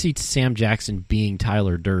could not see Sam Jackson being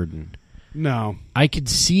Tyler Durden. No. I could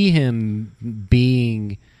see him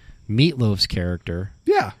being Meatloaf's character.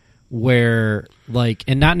 Yeah. Where, like,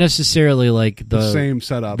 and not necessarily like the same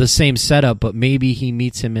setup, but maybe he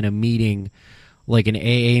meets him in a meeting, like an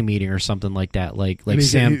AA meeting or something like that. Like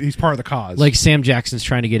he's part of the cause. Like Sam Jackson's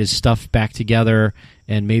trying to get his stuff back together,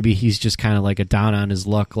 and maybe he's just kind of like a down on his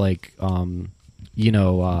luck, like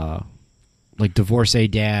like divorcee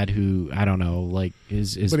dad who I don't know, like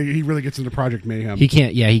is. But he really gets into Project Mayhem. He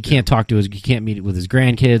can't he can't meet with his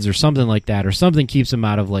grandkids or something like that, or something keeps him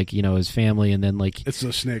out of like his family, and then like it's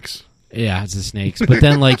the snakes. Yeah, it's the snakes. But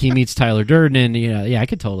then like he meets Tyler Durden, and I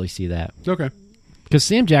could totally see that. Okay, because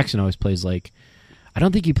Sam Jackson always plays like. I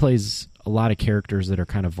don't think he plays a lot of characters that are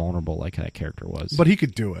kind of vulnerable like that character was. But he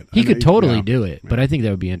could do it. He could totally do it, but I think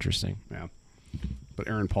that would be interesting. Yeah. But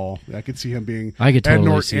Aaron Paul, I could see him being I could totally Ed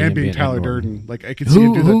Norton see and him being being Tyler Ed Norton. Durden. Like I could see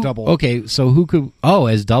him do that double. Okay, so who could... Oh,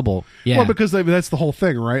 as double. Yeah. Well, because that's the whole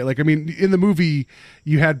thing, right? Like, I mean, in the movie,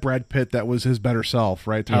 you had Brad Pitt that was his better self,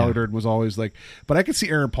 right? Tyler Durden was always like... But I could see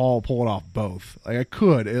Aaron Paul pulling off both. Like, I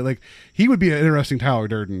could. He would be an interesting Tyler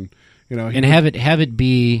Durden. And have it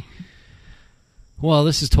be... Well,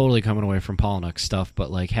 this is totally coming away from Polnuck's stuff,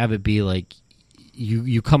 but like have it be like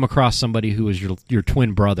you come across somebody who is your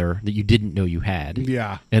twin brother that you didn't know you had.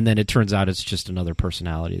 Yeah. And then it turns out it's just another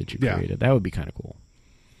personality that you created. That would be kind of cool.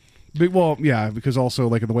 Well, yeah, because also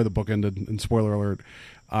like the way the book ended, and spoiler alert,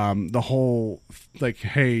 the whole like,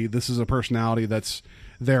 hey, this is a personality that's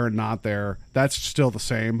there and not there. That's still the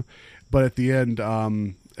same, but at the end,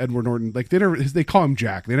 Edward Norton, like they call him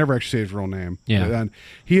Jack. They never actually say his real name. Yeah, and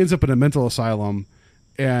he ends up in a mental asylum,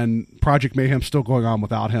 and Project Mayhem's still going on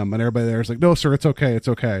without him, and everybody there is like, no, sir, it's okay, it's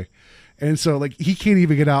okay. And so like he can't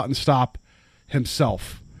even get out and stop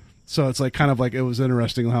himself. So it's like kind of like it was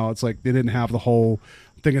interesting how it's like they didn't have the whole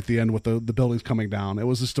thing at the end with the buildings coming down. It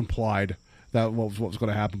was just implied that what was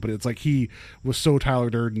going to happen, but it's like he was so Tyler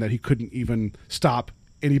Durden that he couldn't even stop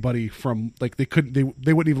anybody from like they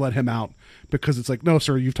wouldn't even let him out because it's like, no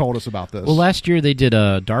sir, you've told us about this. Well, last year they did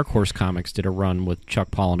Dark Horse Comics did a run with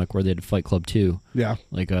Chuck Palahniuk where they did Fight Club 2. Yeah,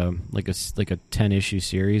 like a 10-issue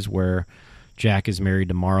series where Jack is married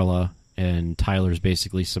to Marla and Tyler's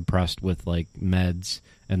basically suppressed with like meds,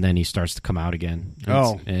 and then he starts to come out again.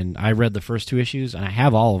 And I read the first 2 issues and I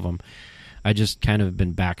have all of them. I just kind of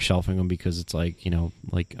been back shelving them because it's like,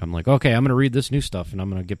 like I'm like, okay, I'm going to read this new stuff and I'm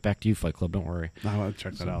going to get back to you, Fight Club. Don't worry. I'll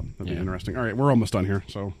check that out. That'd be interesting. All right, we're almost done here.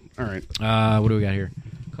 So, all right. What do we got here?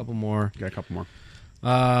 A couple more. Got a couple more.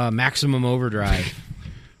 Maximum Overdrive.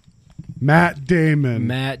 Matt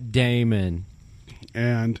Damon.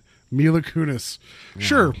 And Mila Kunis. Yeah.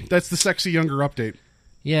 Sure, that's the sexy younger update.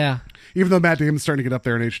 Yeah. Even though Matt Damon's starting to get up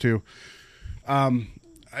there in age 2.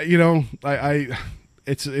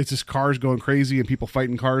 It's just cars going crazy and people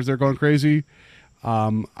fighting cars. They're going crazy.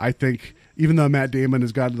 I think even though Matt Damon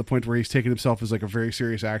has gotten to the point where he's taken himself as like a very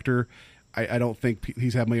serious actor, I don't think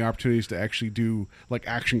he's had many opportunities to actually do like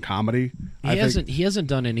action comedy. He hasn't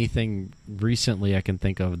done anything recently I can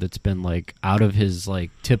think of that's been like out of his like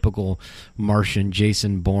typical Martian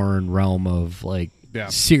Jason Bourne realm of like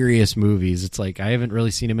serious movies. It's like I haven't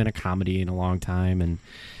really seen him in a comedy in a long time, and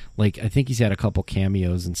like I think he's had a couple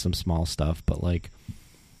cameos and some small stuff, but like.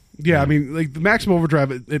 Yeah, I mean, like the Maximum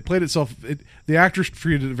Overdrive, it played itself. The actors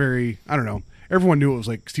treated it very. I don't know. Everyone knew it was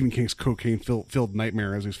like Stephen King's cocaine-filled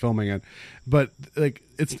nightmare as he was filming it, but like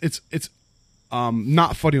it's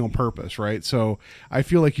not funny on purpose, right? So I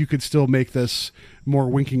feel like you could still make this more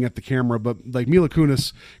winking at the camera, but like Mila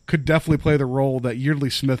Kunis could definitely play the role that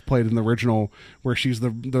Yeardley Smith played in the original, where she's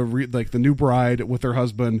the new bride with her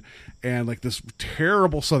husband and like this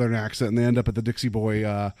terrible Southern accent, and they end up at the Dixie Boy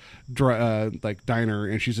like diner,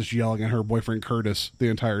 and she's just yelling at her boyfriend Curtis the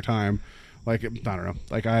entire time. Like I don't know,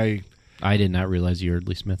 like I did not realize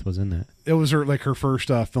Yeardley Smith was in that. It was her first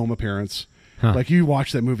film appearance. Huh. Like you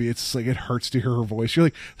watch that movie, it's like it hurts to hear her voice. You're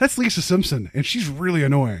like, that's Lisa Simpson, and she's really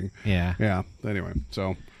annoying. Yeah. Anyway,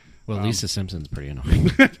 so Lisa Simpson's pretty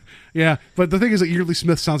annoying. Yeah, but the thing is that Yeardley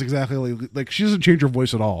Smith sounds exactly like she doesn't change her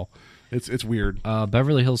voice at all. It's weird.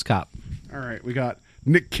 Beverly Hills Cop. All right, we got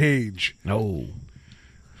Nick Cage. Oh,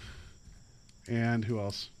 and who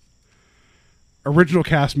else? Original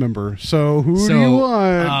cast member. So who do you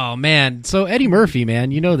want? Oh man, so Eddie Murphy, man.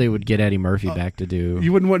 They would get Eddie Murphy back to do.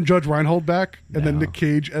 You wouldn't want Judge Reinhold back, and then Nick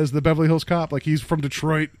Cage as the Beverly Hills Cop. Like he's from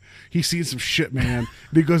Detroit. He's seen some shit, man.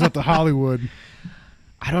 And he goes up to Hollywood.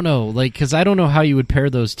 I don't know, like, because I don't know how you would pair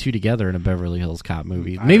those two together in a Beverly Hills Cop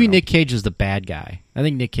movie. Maybe Nick Cage is the bad guy. I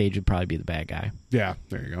think Nick Cage would probably be the bad guy. Yeah,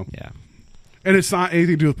 there you go. Yeah. And it's not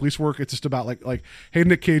anything to do with police work. It's just about like, hey,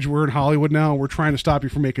 Nick Cage, we're in Hollywood now. We're trying to stop you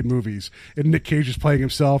from making movies. And Nick Cage is playing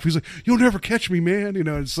himself. He's like, you'll never catch me, man. You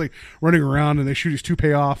know, it's like running around and they shoot his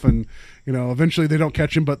toupee off, and you know, eventually they don't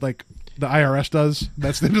catch him, but like the IRS does.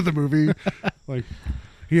 That's the end of the movie. Like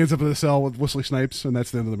he ends up in a cell with Wesley Snipes, and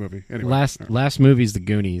that's the end of the movie. Anyway, last movie's The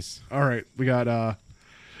Goonies. All right, we got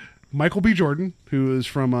Michael B. Jordan, who is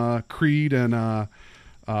from Creed and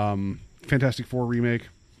Fantastic Four remake.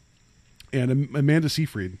 And Amanda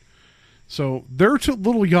Seyfried. So they're too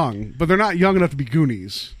little young, but they're not young enough to be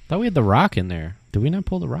Goonies. Thought we had The Rock in there. Did we not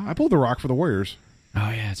pull The Rock? I pulled The Rock for the Warriors. Oh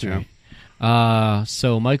yeah, that's right.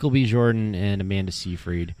 So Michael B. Jordan and Amanda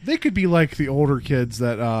Seyfried. They could be like the older kids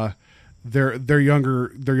that their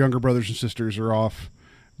younger brothers and sisters are off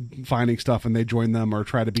finding stuff, and they join them or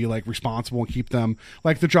try to be like responsible and keep them,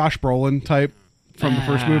 like the Josh Brolin type from the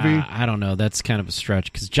first movie. I don't know. That's kind of a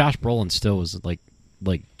stretch because Josh Brolin still was like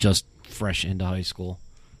just fresh into high school.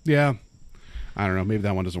 Yeah. I don't know. Maybe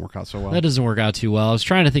that one doesn't work out so well. That doesn't work out too well. I was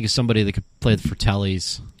trying to think of somebody that could play the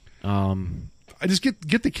Fratellis. I just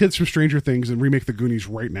get the kids from Stranger Things and remake the Goonies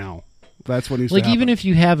right now. That's what needs to like happen. even if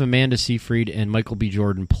you have Amanda Seyfried and Michael B.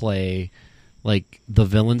 Jordan play like the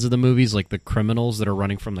villains of the movies, like the criminals that are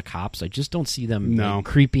running from the cops, I just don't see them like,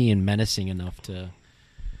 creepy and menacing enough to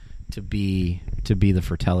be the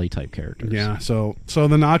Fratelli type characters. Yeah, so the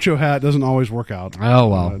nacho hat doesn't always work out. Oh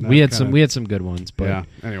well, we had some good ones, but yeah.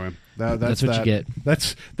 Anyway, that's what you get.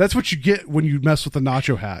 That's what you get when you mess with the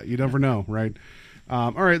nacho hat. You never know, right?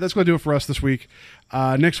 All right, that's going to do it for us this week.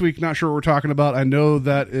 Next week, not sure what we're talking about. I know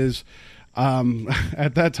that is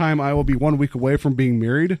at that time I will be 1 week away from being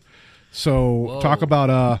married. So talk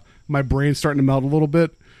about my brain starting to melt a little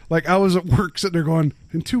bit. Like I was at work sitting there going,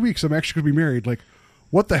 in 2 weeks I'm actually going to be married. Like,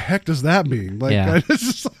 what the heck does that mean? Like, yeah.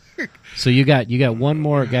 It's just like, so you got one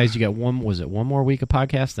more, guys. You got one more week of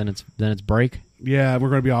podcast, then it's break. Yeah, we're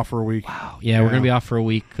going to be off for a week. Wow. Yeah, we're going to be off for a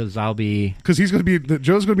week because he's going to be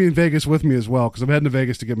Joe's going to be in Vegas with me as well because I'm heading to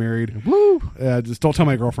Vegas to get married. Woo! Just don't tell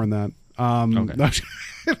my girlfriend that. Okay.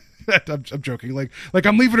 I'm joking. Like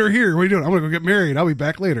I'm leaving her here. What are you doing? I'm going to go get married. I'll be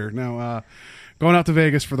back later. No, going out to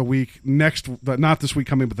Vegas for the week not this week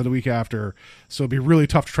coming, but the week after. So it'd be really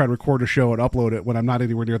tough to try to record a show and upload it when I'm not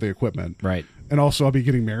anywhere near the equipment. Right. And also I'll be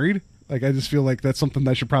getting married. Like I just feel like that's something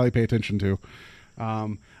that I should probably pay attention to.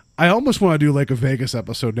 I almost want to do like a Vegas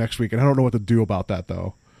episode next week, and I don't know what to do about that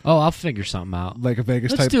though. Oh, I'll figure something out. Like a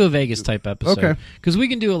Vegas Let's type. do a Vegas type episode. Okay. Because we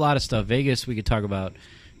can do a lot of stuff. Vegas, we could talk about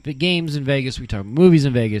the games in Vegas. We can talk about movies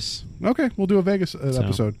in Vegas. Okay, we'll do a Vegas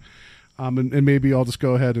episode. And maybe I'll just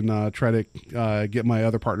go ahead and try to get my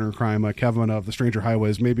other partner in crime, Kevin of the Stranger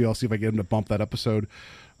Highways. Maybe I'll see if I get him to bump that episode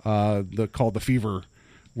called The Fever,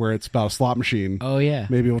 where it's about a slot machine. Oh, yeah.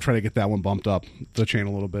 Maybe we'll try to get that one bumped up the chain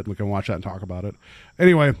a little bit. We can watch that and talk about it.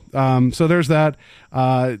 Anyway, so there's that.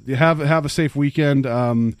 Have a safe weekend.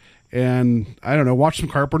 And I don't know, watch some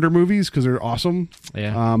Carpenter movies because they're awesome.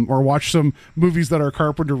 Yeah. Or watch some movies that are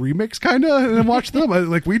Carpenter remakes, kind of, and watch them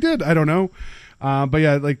like we did. I don't know. But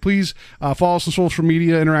yeah, like please follow us on social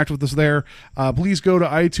media, interact with us there. Please go to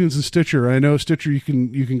iTunes and Stitcher. I know Stitcher you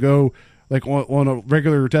can go like on a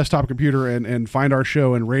regular desktop computer and find our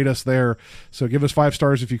show and rate us there. So give us 5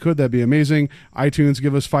 stars if you could. That'd be amazing. iTunes,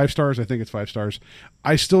 give us 5 stars. I think it's 5 stars.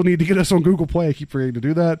 I still need to get us on Google Play. I keep forgetting to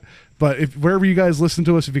do that. But if wherever you guys listen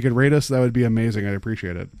to us, if you could rate us, that would be amazing. I'd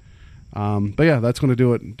appreciate it. But yeah, that's going to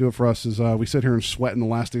do it. Do it for us. Is we sit here and sweat in the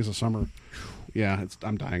last days of summer. Yeah,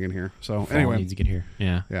 I'm dying in here. So Fall anyway, needs to get here.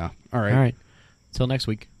 Yeah. Yeah. All right. Till next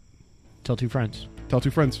week. Tell 2 friends. Tell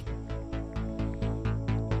 2 friends.